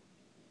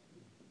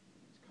 which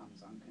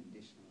comes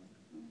unconditionally,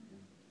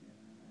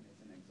 and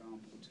is an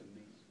example to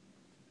me.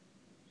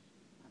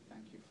 I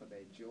thank you for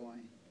their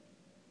joy,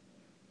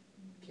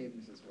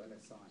 Kim's as well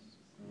as Simon's,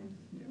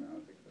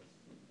 because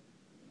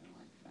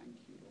I thank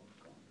you, Lord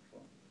God,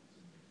 for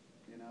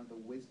the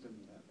wisdom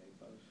that they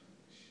both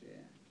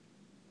share,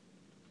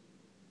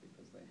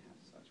 because they have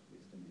such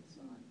wisdom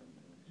inside them.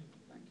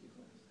 Thank you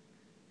for us.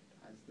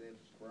 As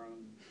they've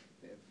grown,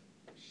 they've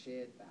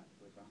shared that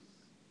with us.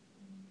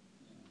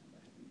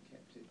 They haven't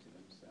kept it to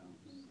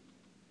themselves,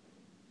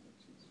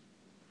 which is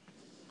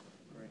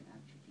a great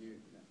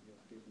attribute that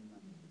you've given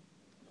them.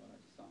 But I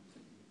just ask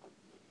that you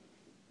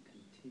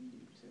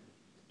continue to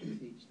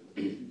teach them,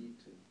 continue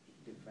to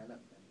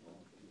develop them,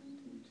 Lord,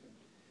 continue to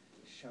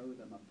show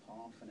them a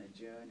path and a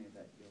journey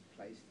that you've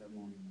placed them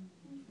on.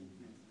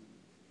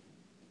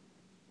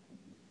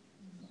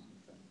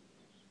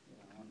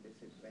 On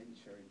this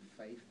adventure in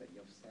faith that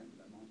you've sent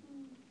them on.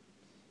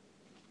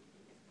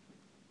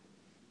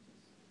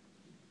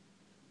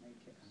 Just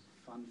make it a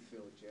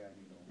fun-filled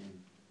journey, Lord.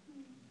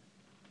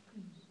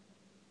 Just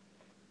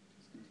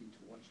continue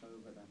to watch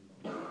over them,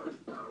 Lord.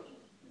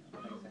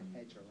 Place a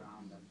hedge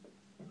around them.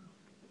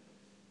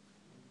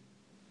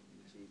 In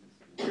Jesus'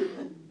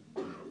 name.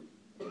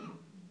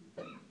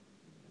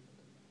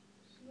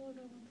 Lord,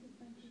 I want to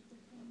thank you for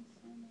Ken and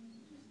Simon.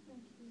 Just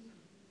thank you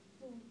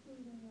for who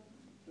they are,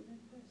 for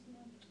their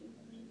personality.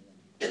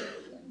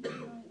 And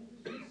tonight it was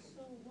just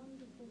so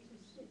wonderful to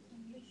sit and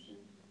listen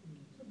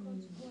to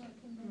God's work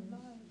in their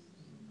lives.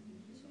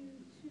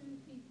 Two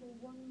people,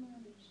 one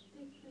marriage,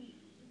 different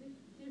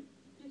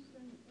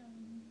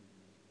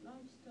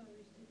life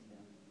stories to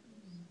tell.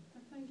 I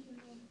thank you,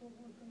 Lord, for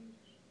what they've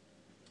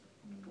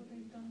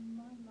done in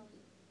my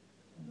life,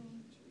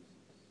 Lord.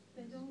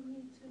 They don't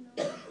need to know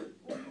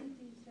all the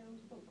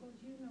details, but God,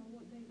 you know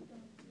what they've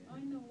done.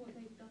 I know what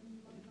they've done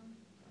in my life.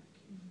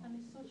 And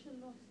it's such a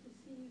loss to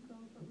see you go,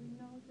 but we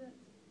know that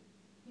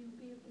you'll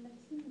be a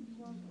blessing, and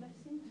you are a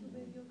blessing to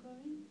where you're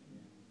going.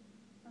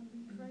 And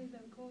we pray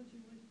that, God,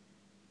 you would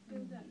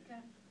fill that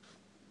gap,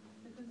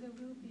 because there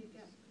will be a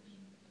gap.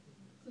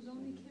 Because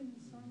only Kim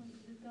and Simon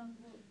could have done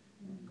what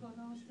God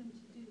asked them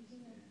to do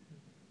here.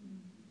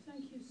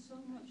 Thank you so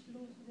much,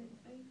 Lord, for their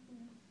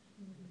faithfulness.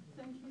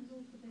 Thank you,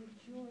 Lord, for their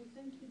joy.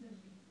 Thank you that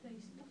they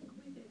stuck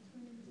with it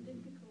when it was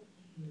difficult.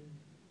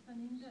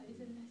 And in that is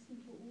a lesson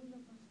for all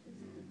of us to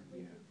stick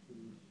with it.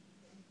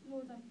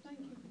 Lord, I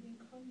thank you for the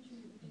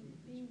encouragement that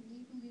they've been,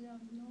 even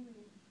without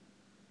knowing.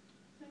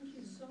 Thank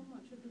you so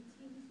much for the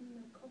teas and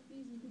the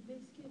coffees and the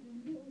biscuits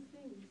and little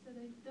things that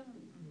they've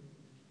done.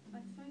 I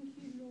thank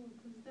you, Lord,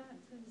 because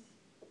that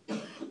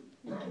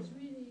has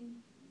really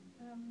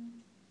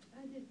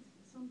added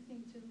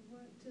something to the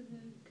work, to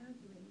the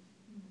gathering.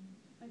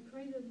 I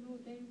pray that,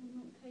 Lord, they will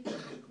not take it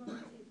for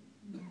granted,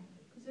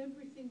 because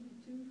everything we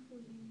do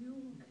for you, you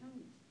will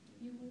count.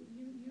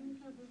 You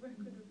have a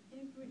record of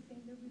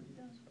everything that we've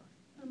done.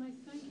 And I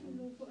thank you,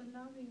 Lord, for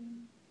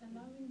allowing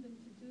them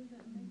to do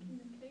that, making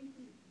them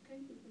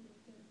capable of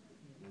doing that.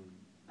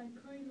 I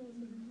pray, Lord,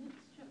 for the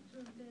next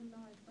chapter of their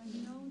life. I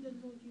know that,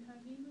 Lord, you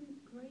have even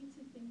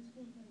greater things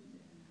for them.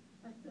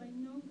 I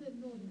know that,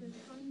 Lord, the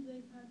time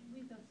they've had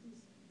with us is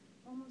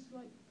almost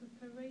like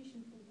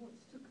preparation for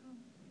what's to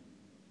come.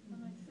 And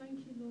I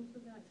thank you, Lord, for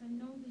that. I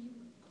know that you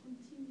will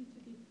continue to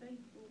be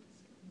faithful,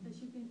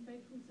 as you've been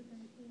faithful to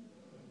them here.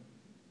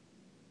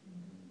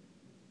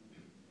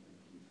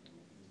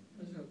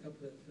 I just got a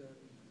couple of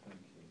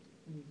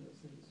things I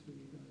sense for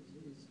you guys.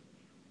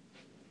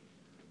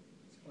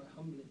 It's quite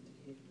humbling to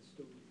hear the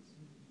stories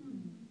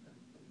and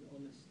the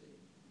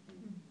honesty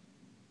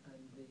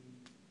and the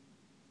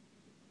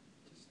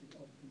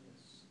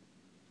obvious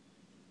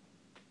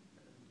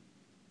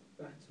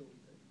battle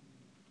that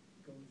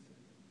you've gone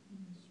through,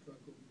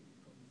 struggle that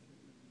you've gone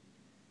through,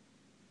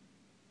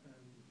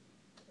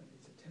 and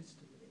it's a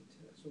testimony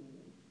to us all,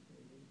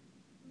 really.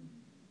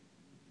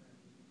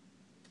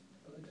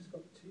 But I just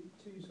got two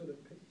sort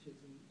of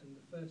pictures, and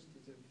the first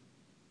is of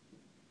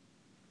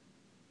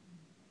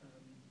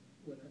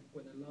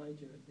when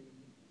Elijah after he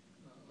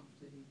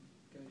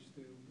goes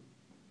through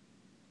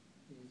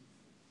his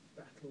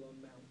battle on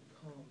Mount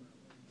Carmel.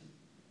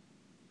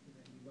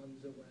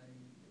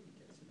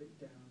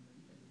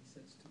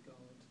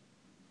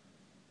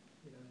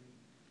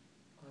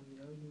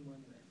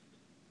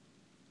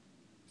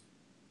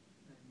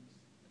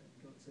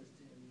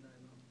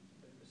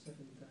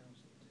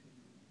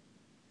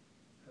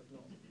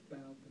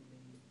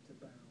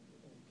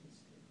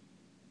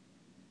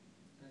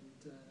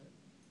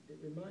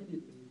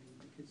 reminded me of you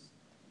because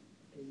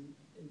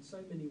in so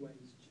many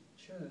ways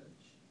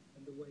church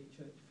and the way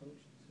church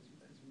functions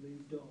has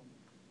moved on,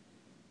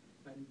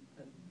 and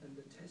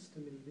the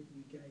testimony that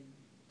you gave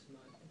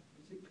tonight,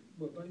 particularly,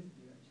 well, both of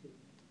you actually,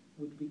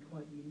 would be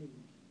quite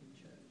unique in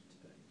church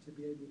today, to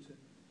be able to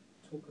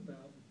talk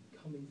about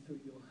coming through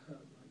your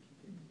hurt like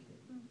you did,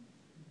 Kim.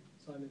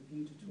 Simon, for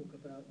you to talk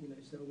about,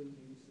 Selwyn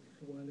Hughes a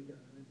little while ago,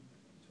 and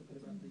talking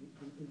about the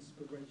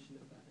inspiration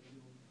of that and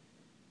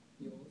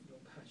your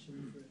passion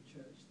for a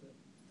church that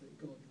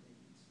God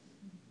leads.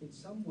 In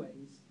some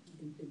ways,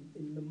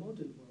 in the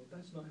modern world,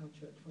 that's not how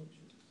church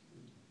functions.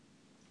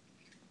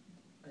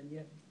 And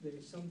yet there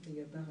is something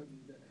about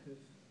you that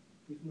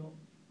you've not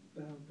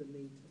bowed the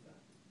knee to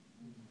that.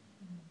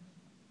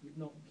 You've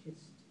not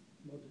kissed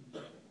modern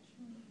church.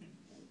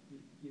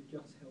 You've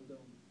just held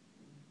on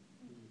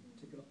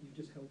to God. You've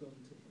just held on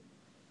to Him.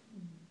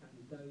 And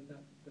though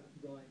that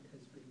ride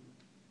has been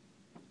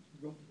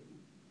rocky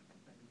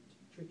and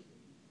tricky,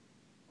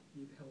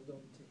 you've held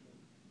on to Him.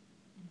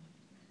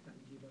 And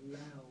you've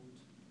allowed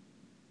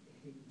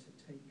Him to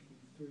take you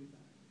through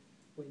that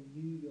when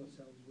you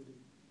yourselves would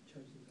have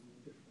chosen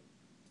something different.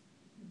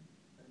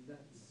 And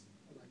that's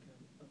like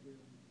a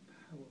real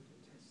powerful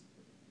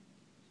testimony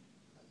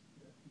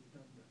that you've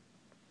done that.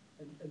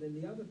 And then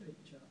the other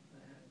picture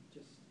I had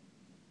just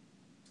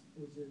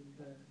was in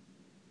the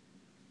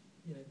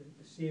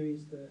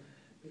series, the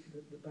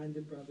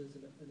Bandit Brothers,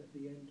 and at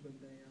the end when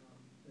they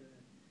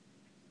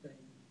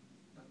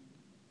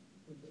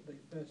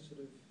first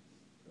sort of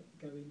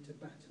go into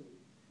battle,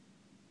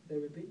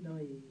 they're a bit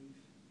naive,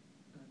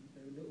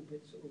 they're a little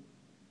bit sort of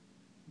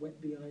wet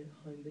behind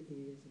the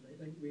ears, and they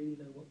don't really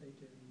know what they're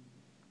doing,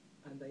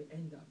 and they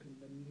end up in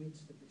the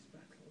midst of this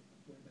battle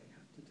where they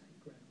have to take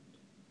ground,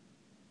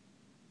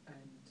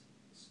 and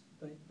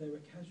there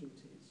are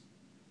casualties,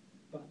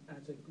 but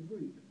as a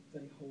group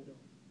they hold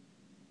on,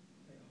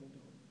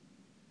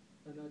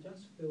 and I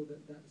just feel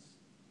that that's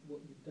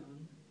what you've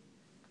done,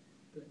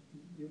 that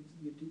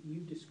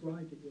you've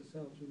described it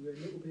yourselves. We were a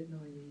little bit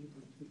naive,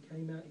 we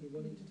came out here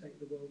wanting to take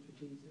the world for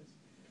Jesus,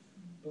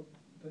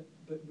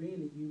 but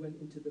really you went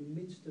into the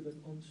midst of an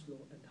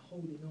onslaught, and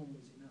holding on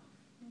was enough.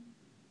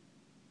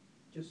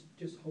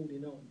 Just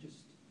holding on,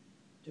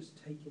 just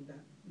taking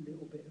that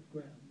little bit of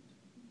ground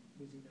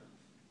was enough.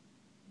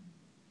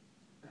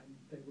 And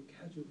there were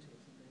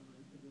casualties, and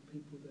there were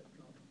people that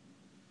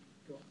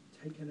got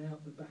taken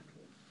out the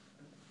battle,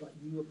 but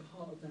you were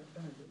part of that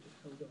band that just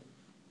held on.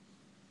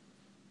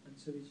 And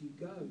so as you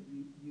go,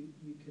 you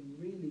can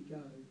really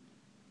go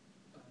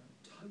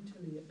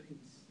totally at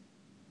peace,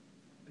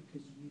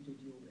 because you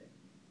did your bit.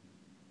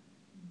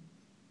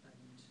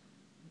 And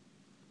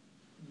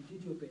you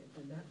did your bit,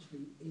 and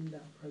actually in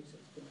that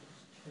process God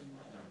has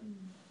changed you,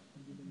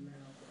 and you've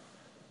allowed that to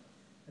happen.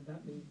 And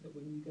that means that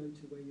when you go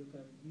to where you're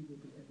going, you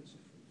will be ever so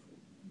fruitful,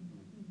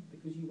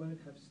 because you won't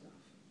have stuff.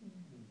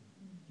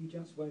 You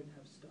just won't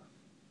have stuff.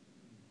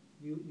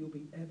 You'll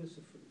be ever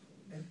so fruitful,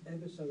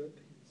 ever so at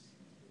peace.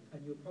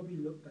 And you'll probably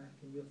look back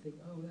and you'll think,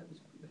 oh,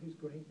 those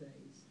great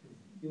days.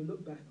 You'll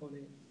look back on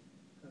it,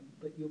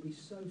 but you'll be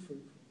so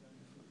fruitful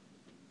going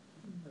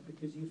forward,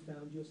 because you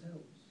found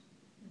yourselves.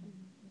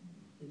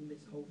 In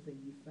this whole thing,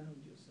 you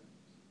found yourselves.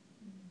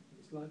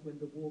 It's like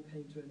when the war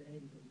came to an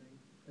end and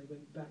they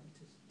went back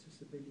to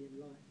civilian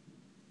life,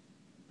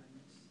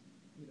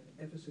 and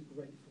ever so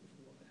grateful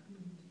for what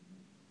happened.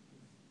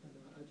 And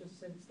I just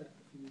sense that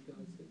for you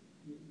guys, that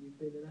you've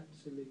been an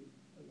absolute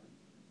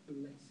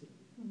blessing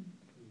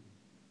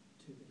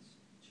to this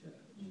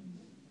church. You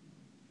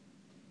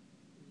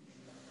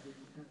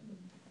really have.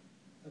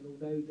 And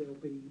although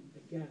there'll be a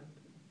gap,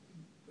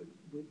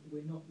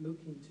 we're not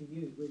looking to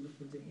you, we're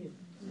looking to Him.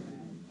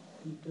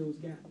 He fills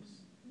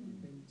gaps.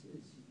 And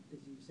as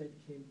you said,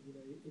 Kim,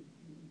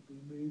 we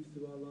move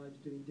through our lives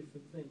doing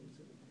different things,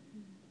 and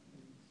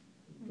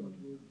God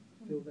will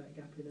fill that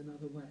gap in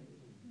another way,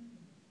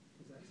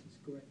 because that's His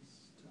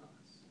grace to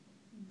us.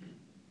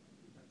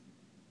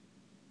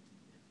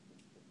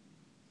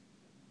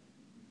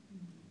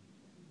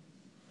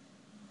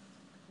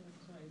 I was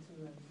trying to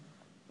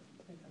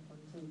pick up on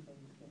two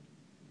things, Kim.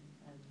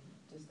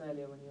 Just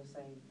earlier when you were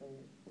saying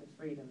the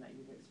freedom that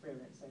you've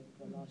experienced over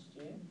the last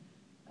year,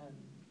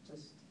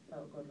 just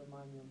felt God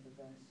remind me of the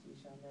verse, you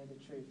shall know the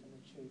truth and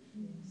the truth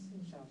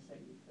shall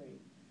set you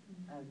free.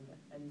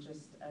 And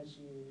just as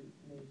you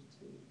move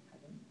to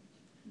heaven,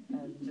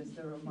 just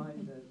a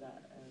reminder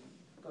that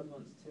God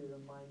wants to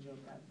remind you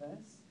of that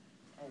verse,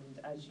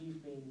 and as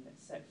you've been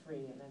set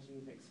free and as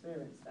you've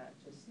experienced that,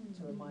 just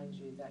to remind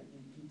you that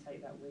you take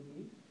that with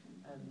you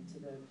to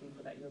the people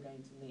that you're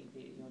going to meet,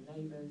 be it your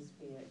neighbours,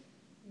 be it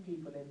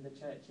people in the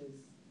churches,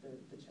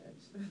 the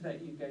church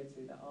that you go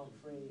to that aren't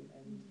free,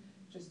 and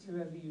just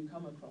whoever you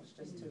come across,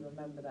 just to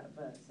remember that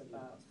verse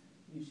about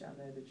you shall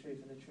know the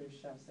truth and the truth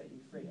shall set you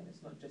free. And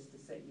it's not just to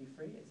set you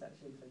free, it's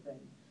actually for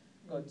them,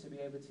 God, to be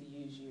able to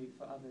use you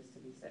for others to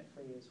be set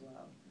free as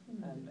well.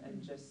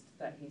 And just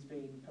that He's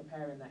been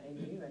preparing that in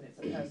you, and it's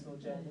a personal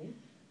journey,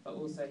 but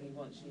also He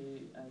wants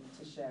you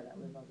to share that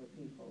with other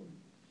people.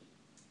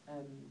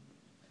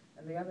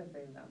 And the other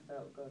thing that I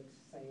felt God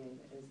saying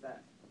is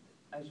that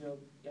as you're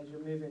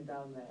moving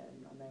down there,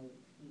 and I know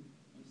you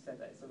said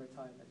that it's a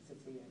retirement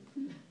city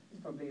and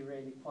it's probably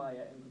really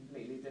quiet and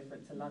completely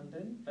different to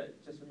London,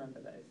 but just remember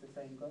that it's the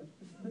same God.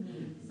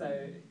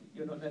 So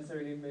you're not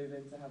necessarily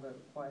moving to have a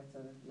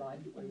quieter life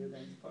where you're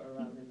going to put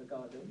around in the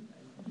garden.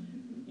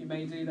 And you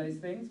may do those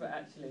things, but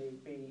actually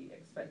be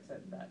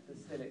expectant that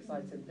there's still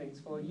exciting things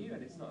for you,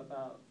 and it's not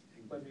about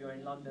whether you're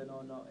in London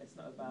or not, it's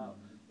not about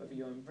whether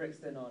you're in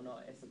Brixton or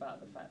not, it's about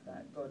the fact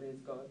that God is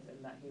God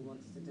and that he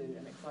wants to do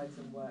an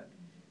exciting work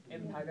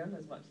in Pagham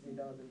as much as he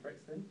does in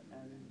Brixton,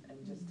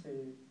 and just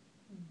to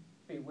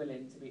be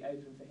willing to be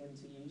open for him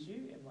to use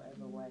you in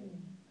whatever way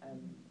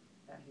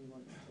that he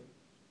wants to.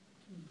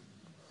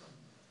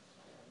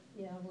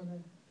 Yeah, I want to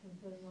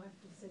confirm what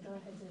I've said.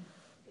 I had a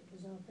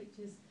bizarre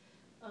pictures.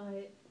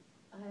 I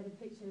had a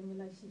picture in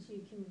relation to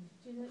you, Kim.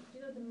 Do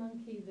you know the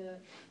monkey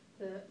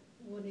that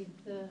wanted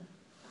the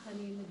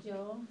honey in the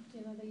jar? Do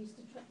you know they used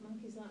to trap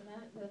monkeys like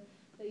that?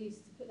 They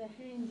used to put their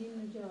hand in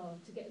the jar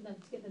to get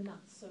the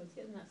nuts.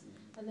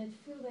 And they'd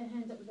fill their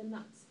hand up with the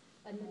nuts,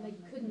 and then they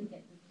couldn't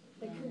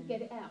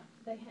get it out.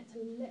 They had to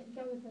let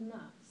go of the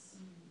nuts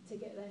to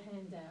get their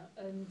hand out.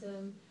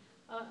 And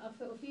I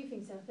felt a few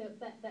things. I felt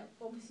that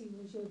obviously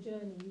was your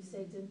journey. You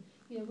said,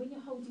 and when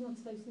you're holding on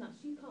to those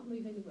nuts, you can't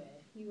move anywhere.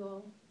 You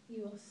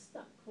are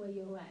stuck where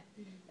you're at,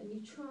 and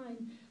you try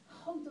and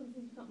hold on to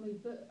things you can't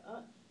move. But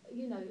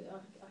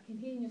I can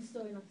hear in your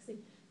story, and I can see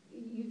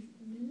you've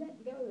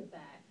let go of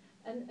that.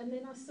 And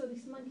then I saw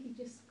this monkey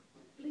just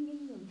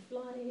flinging and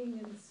flying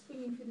and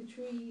swinging through the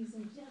trees,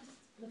 and just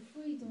the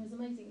freedom was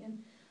amazing.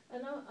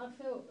 And I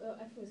felt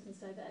I was going to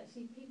say that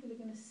actually people are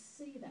going to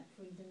see that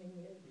freedom in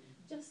you,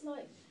 just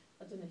like.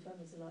 I don't know if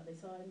others are like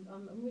this.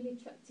 I'm really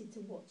attracted to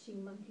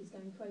watching monkeys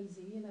going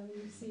crazy. You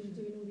see them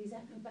doing all these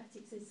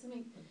acrobatics. There's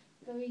something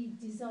very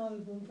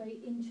desirable and very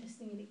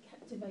interesting, and it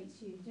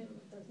captivates you. Do you know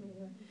what it does me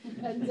anyway?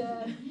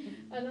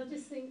 And I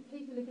just think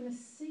people are going to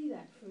see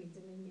that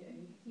freedom in you.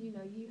 You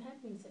have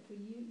been set free.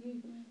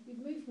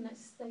 You've moved from that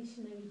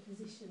stationary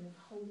position of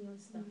holding on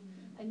stuff,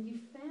 and you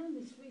found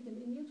this freedom,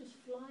 and you're just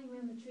flying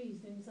around the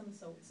trees doing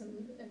somersaults and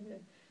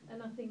everything.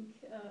 And I think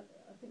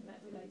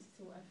that relates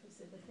to what Afra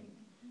said. I think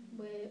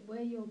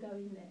where you're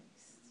going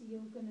next,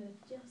 you're going to,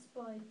 just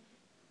by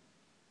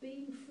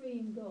being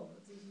free in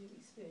God, as you've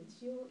experienced,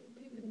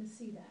 people are going to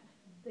see that.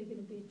 They're going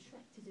to be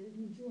attracted to it, they're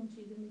going to be drawn to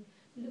you, they're going to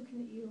be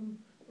looking at you and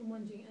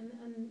wondering.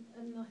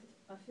 And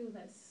I feel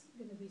that's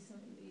going to be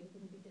something that you're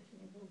going to be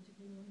definitely involved with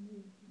when you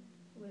move,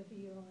 wherever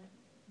you are at.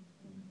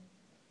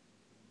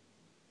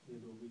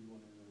 Yeah, Lord, we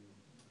want to,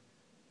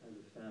 as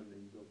a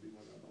family, Lord, we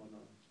want to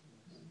honour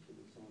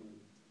Kim and Simon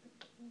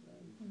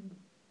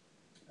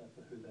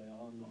for who they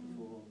are, not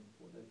for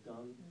what they've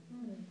done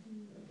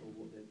or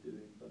what they're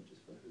doing, but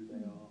just for who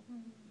they are.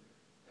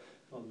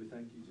 Father, we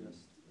thank you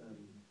just that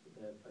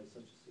they have played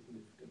such a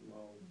significant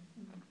role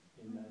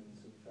in laying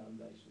some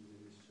foundations in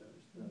this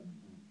church that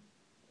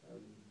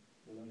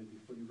will only be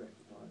fully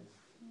recognised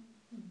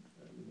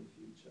in the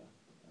future.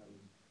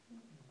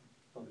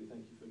 Father, we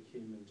thank you for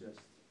Kim and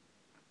just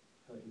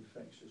her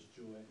infectious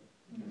joy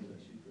that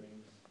she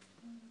brings,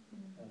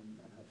 and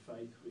her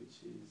faith,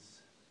 which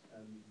is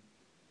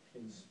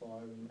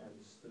inspiring and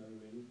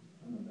stirring,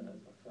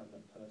 as I found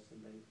that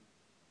personally.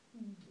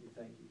 We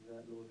thank you for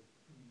that, Lord.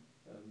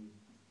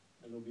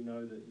 And Lord, we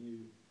know that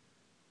you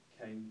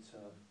came to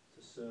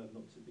serve,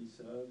 not to be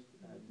served.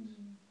 And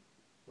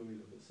when we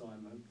look at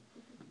Simon,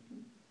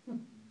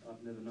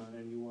 I've never known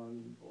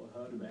anyone or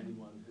heard of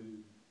anyone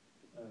who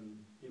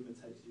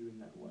imitates you in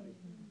that way.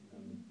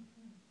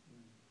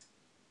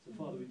 So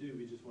Father,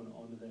 we just want to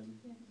honour them.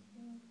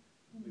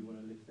 We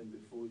want to lift them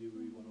before you.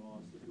 We want to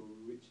ask that your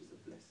riches of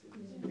blessings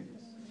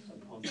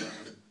upon them.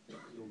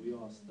 Lord, we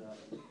ask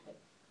that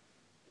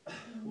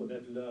what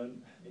they've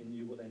learned in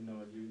you, what they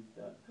know of you,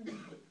 that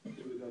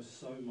it would go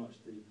so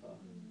much deeper,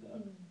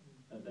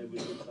 that they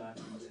would look back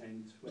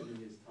in 10,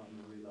 20 years' time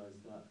and realise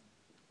that,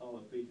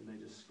 at Beacon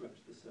they just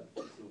scratched the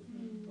surface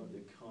of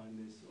your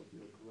kindness, of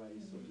your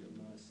grace, of your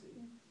mercy.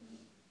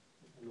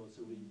 And Lord,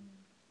 so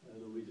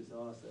Lord, we just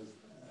ask as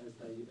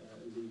they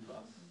leave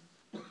us,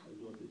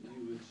 Lord, that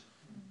you would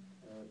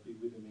be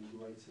with them in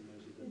greater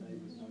measure, that they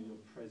would know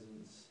your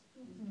presence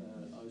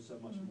so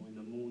much more in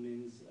the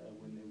mornings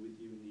when they're with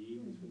you, in the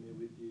evenings when they're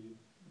with you.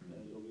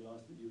 Lord, we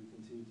ask that you would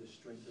continue to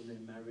strengthen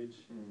their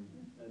marriage,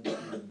 that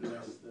you would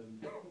bless them,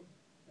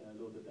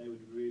 Lord, that they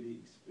would really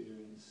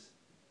experience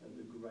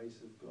the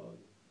grace of God,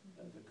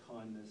 the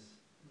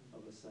kindness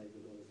of a Saviour,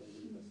 Lord, as they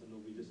leave us. And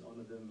Lord, we just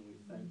honour them and we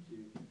thank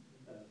you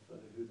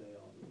for who they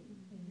are, Lord.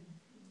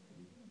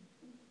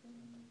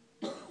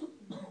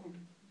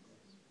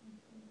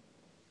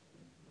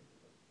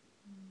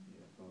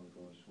 Father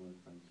God, I just want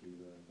to thank you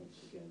once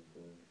again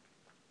for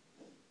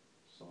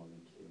Simon,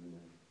 Kim,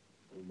 and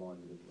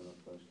reminded of when I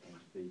first came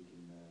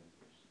speaking,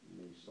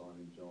 me,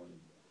 Simon, John, and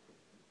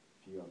a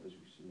few others,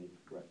 we used to meet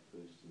for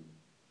breakfast and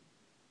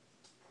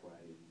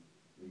pray and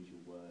read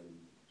your word, and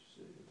just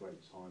a great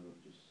time of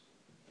just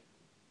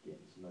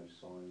getting to know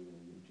Simon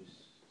and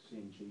just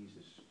seeing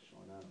Jesus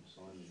shine out of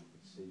Simon. I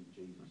could see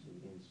Jesus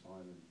in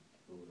Simon,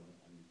 Lord,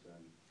 and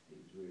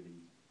it was really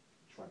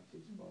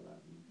attracted by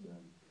that, and I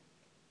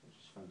was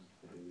just thankful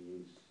for who he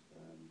is.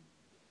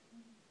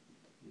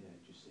 Yeah,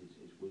 just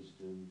his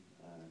wisdom,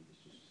 his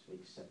just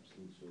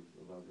acceptance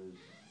of others.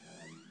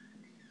 I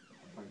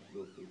thank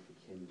you, Lord, for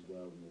Kim as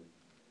well, and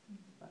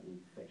that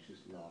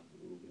infectious laugh that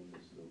we're all going to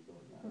miss, Lord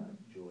God, that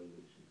joy,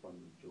 which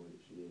abundant joy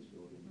that she is,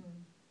 Lord. And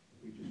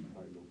we just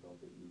pray, Lord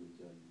God, that you would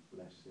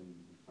bless them.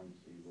 And thank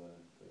you for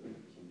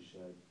Kim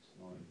shared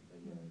tonight. They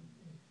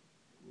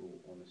raw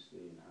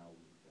honesty and how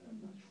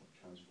that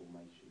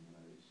transformation,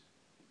 is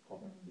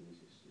quite often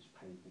is this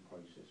painful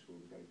process we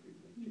all go through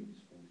when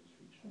Jesus brings us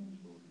through change,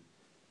 Lord. And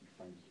we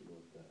thank you,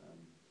 Lord, that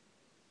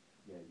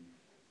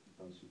you've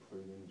done some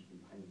pruning. It's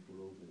been painful,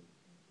 Lord, but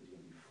there's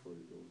going to be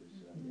fruit, Lord, as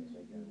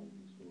they go on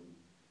this, Lord.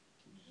 And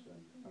we just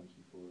thank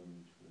you for them,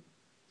 and just want to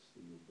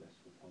see your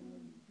blessing upon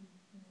them.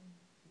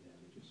 Yeah,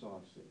 we just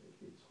ask that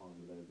it'd be a time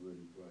where they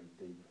really grow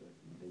deeper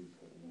and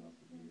deeper in love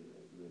with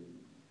you,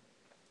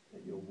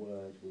 that your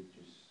word would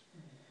just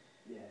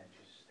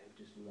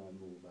learn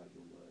more about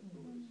your word,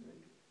 Lord, as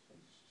they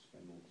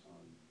spend more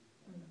time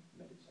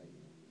meditating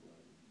on your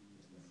word.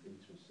 And the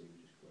intimacy would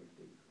just grow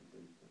deeper and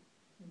deeper.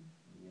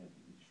 And that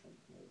you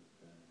strengthen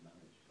their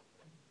marriage.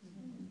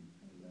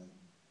 Amen.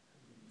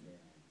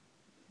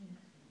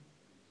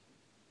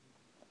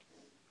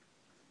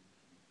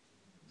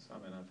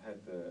 Simon, I've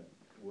had the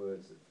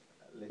words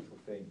little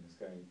things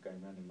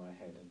going round in my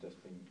head, and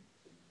just been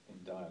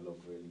in dialogue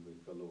really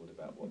with the Lord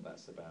about what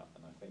that's about,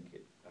 and I think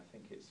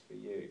it's for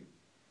you.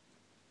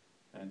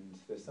 And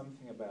there's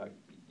something about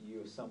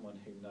you as someone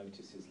who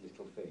notices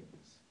little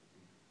things.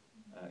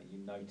 You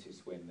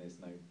notice when there's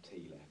no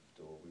tea left,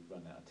 or we've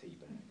run out of tea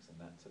bags, and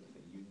that sort of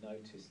thing. You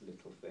notice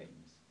little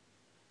things.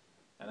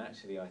 And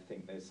actually, I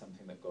think there's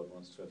something that God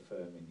wants to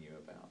affirm in you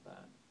about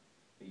that.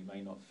 You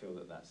may not feel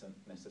that that's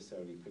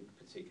necessarily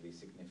particularly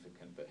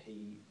significant, but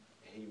he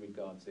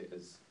regards it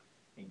as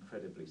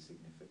incredibly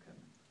significant,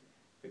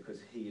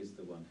 because he is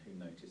the one who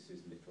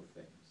notices little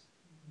things.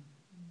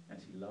 And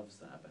he loves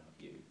that about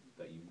you,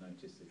 that you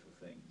notice little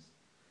things.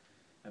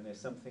 And there's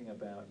something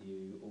about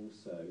you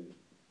also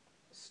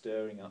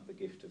stirring up the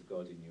gift of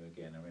God in you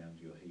again around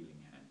your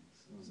healing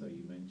hands. So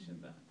you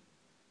mentioned that.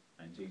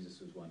 And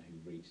Jesus was one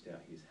who reached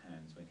out his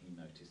hands when he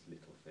noticed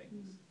little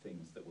things,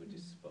 things that were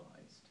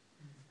despised,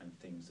 and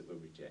things that were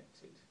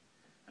rejected,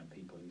 and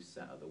people who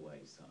sat at the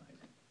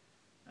wayside,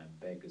 and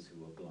beggars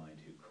who were blind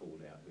who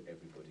called out, who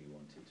everybody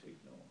wanted to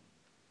ignore.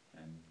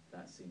 And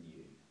that's in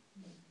you.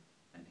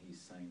 And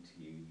he's saying to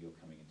you, you're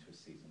coming into a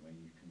season where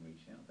you can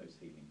reach out those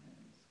healing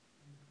hands,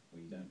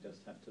 where you don't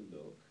just have to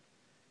look,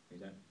 you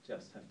don't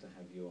just have to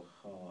have your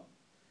heart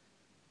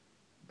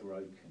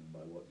broken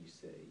by what you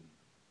see,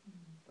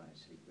 but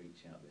actually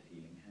reach out the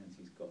healing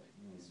hands. He's got,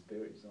 his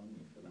Spirit is on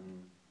you for that.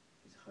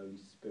 His Holy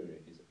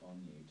Spirit is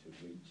on you to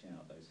reach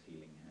out those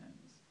healing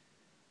hands.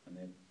 And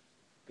there have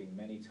been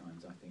many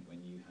times, I think,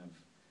 when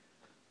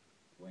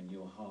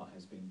your heart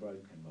has been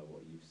broken by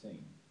what you've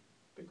seen,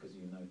 because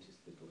you notice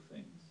little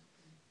things,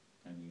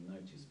 and you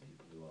notice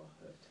people who are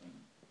hurting,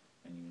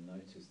 and you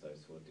notice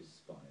those who are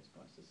despised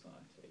by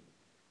society,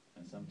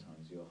 and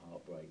sometimes your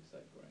heart breaks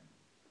over it.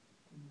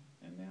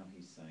 And now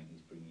he's saying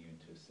he's bringing you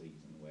into a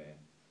season where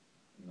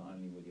not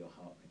only will your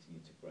heart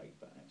continue to break,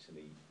 but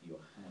actually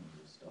your hand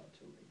will start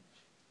to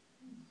reach.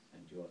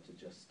 And you are to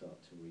just start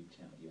to reach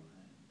out your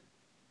hand.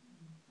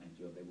 And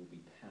there will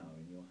be power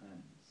in your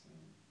hands.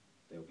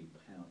 There will be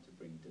power to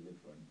bring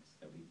deliverance.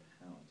 There will be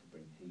power to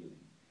bring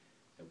healing.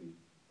 There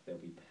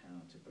will be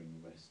power to bring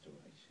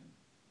restoration.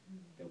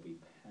 There will be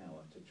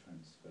power to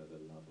transfer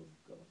the love of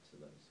God to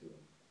those who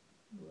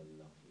are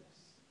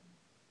loveless.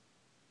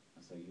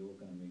 And so you're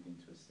going to move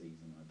into a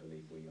season, I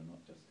believe, where you're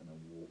not just going to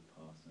walk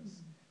past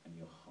and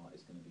your heart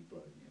is going to be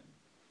broken,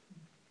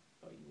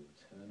 but you will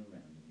turn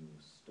around and you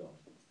will stop,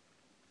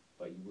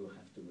 but you will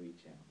have to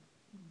reach out.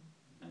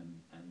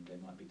 And there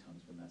might be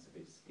times when that's a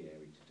bit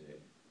scary to do,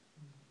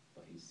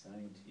 but he's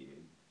saying to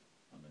you,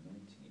 I'm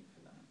anointing you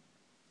for that.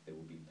 There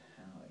will be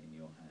power in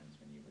your hands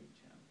when you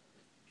reach out.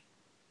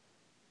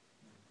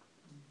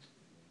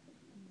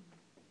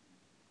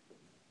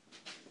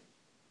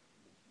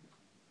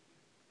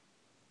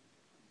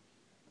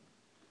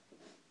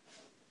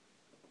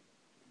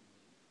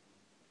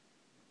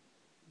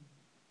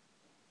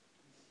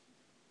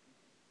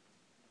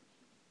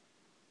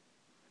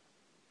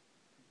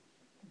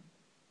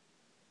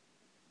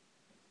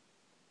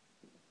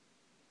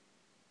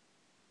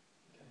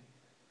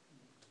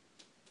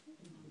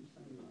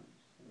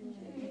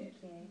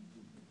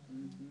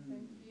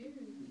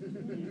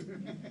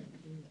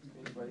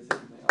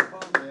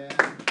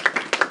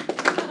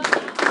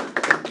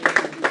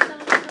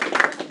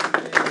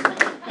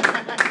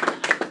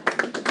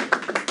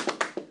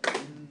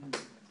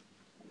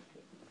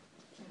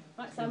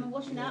 Right, Simon,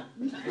 washing up.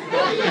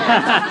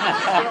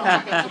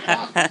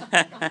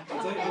 I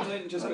don't just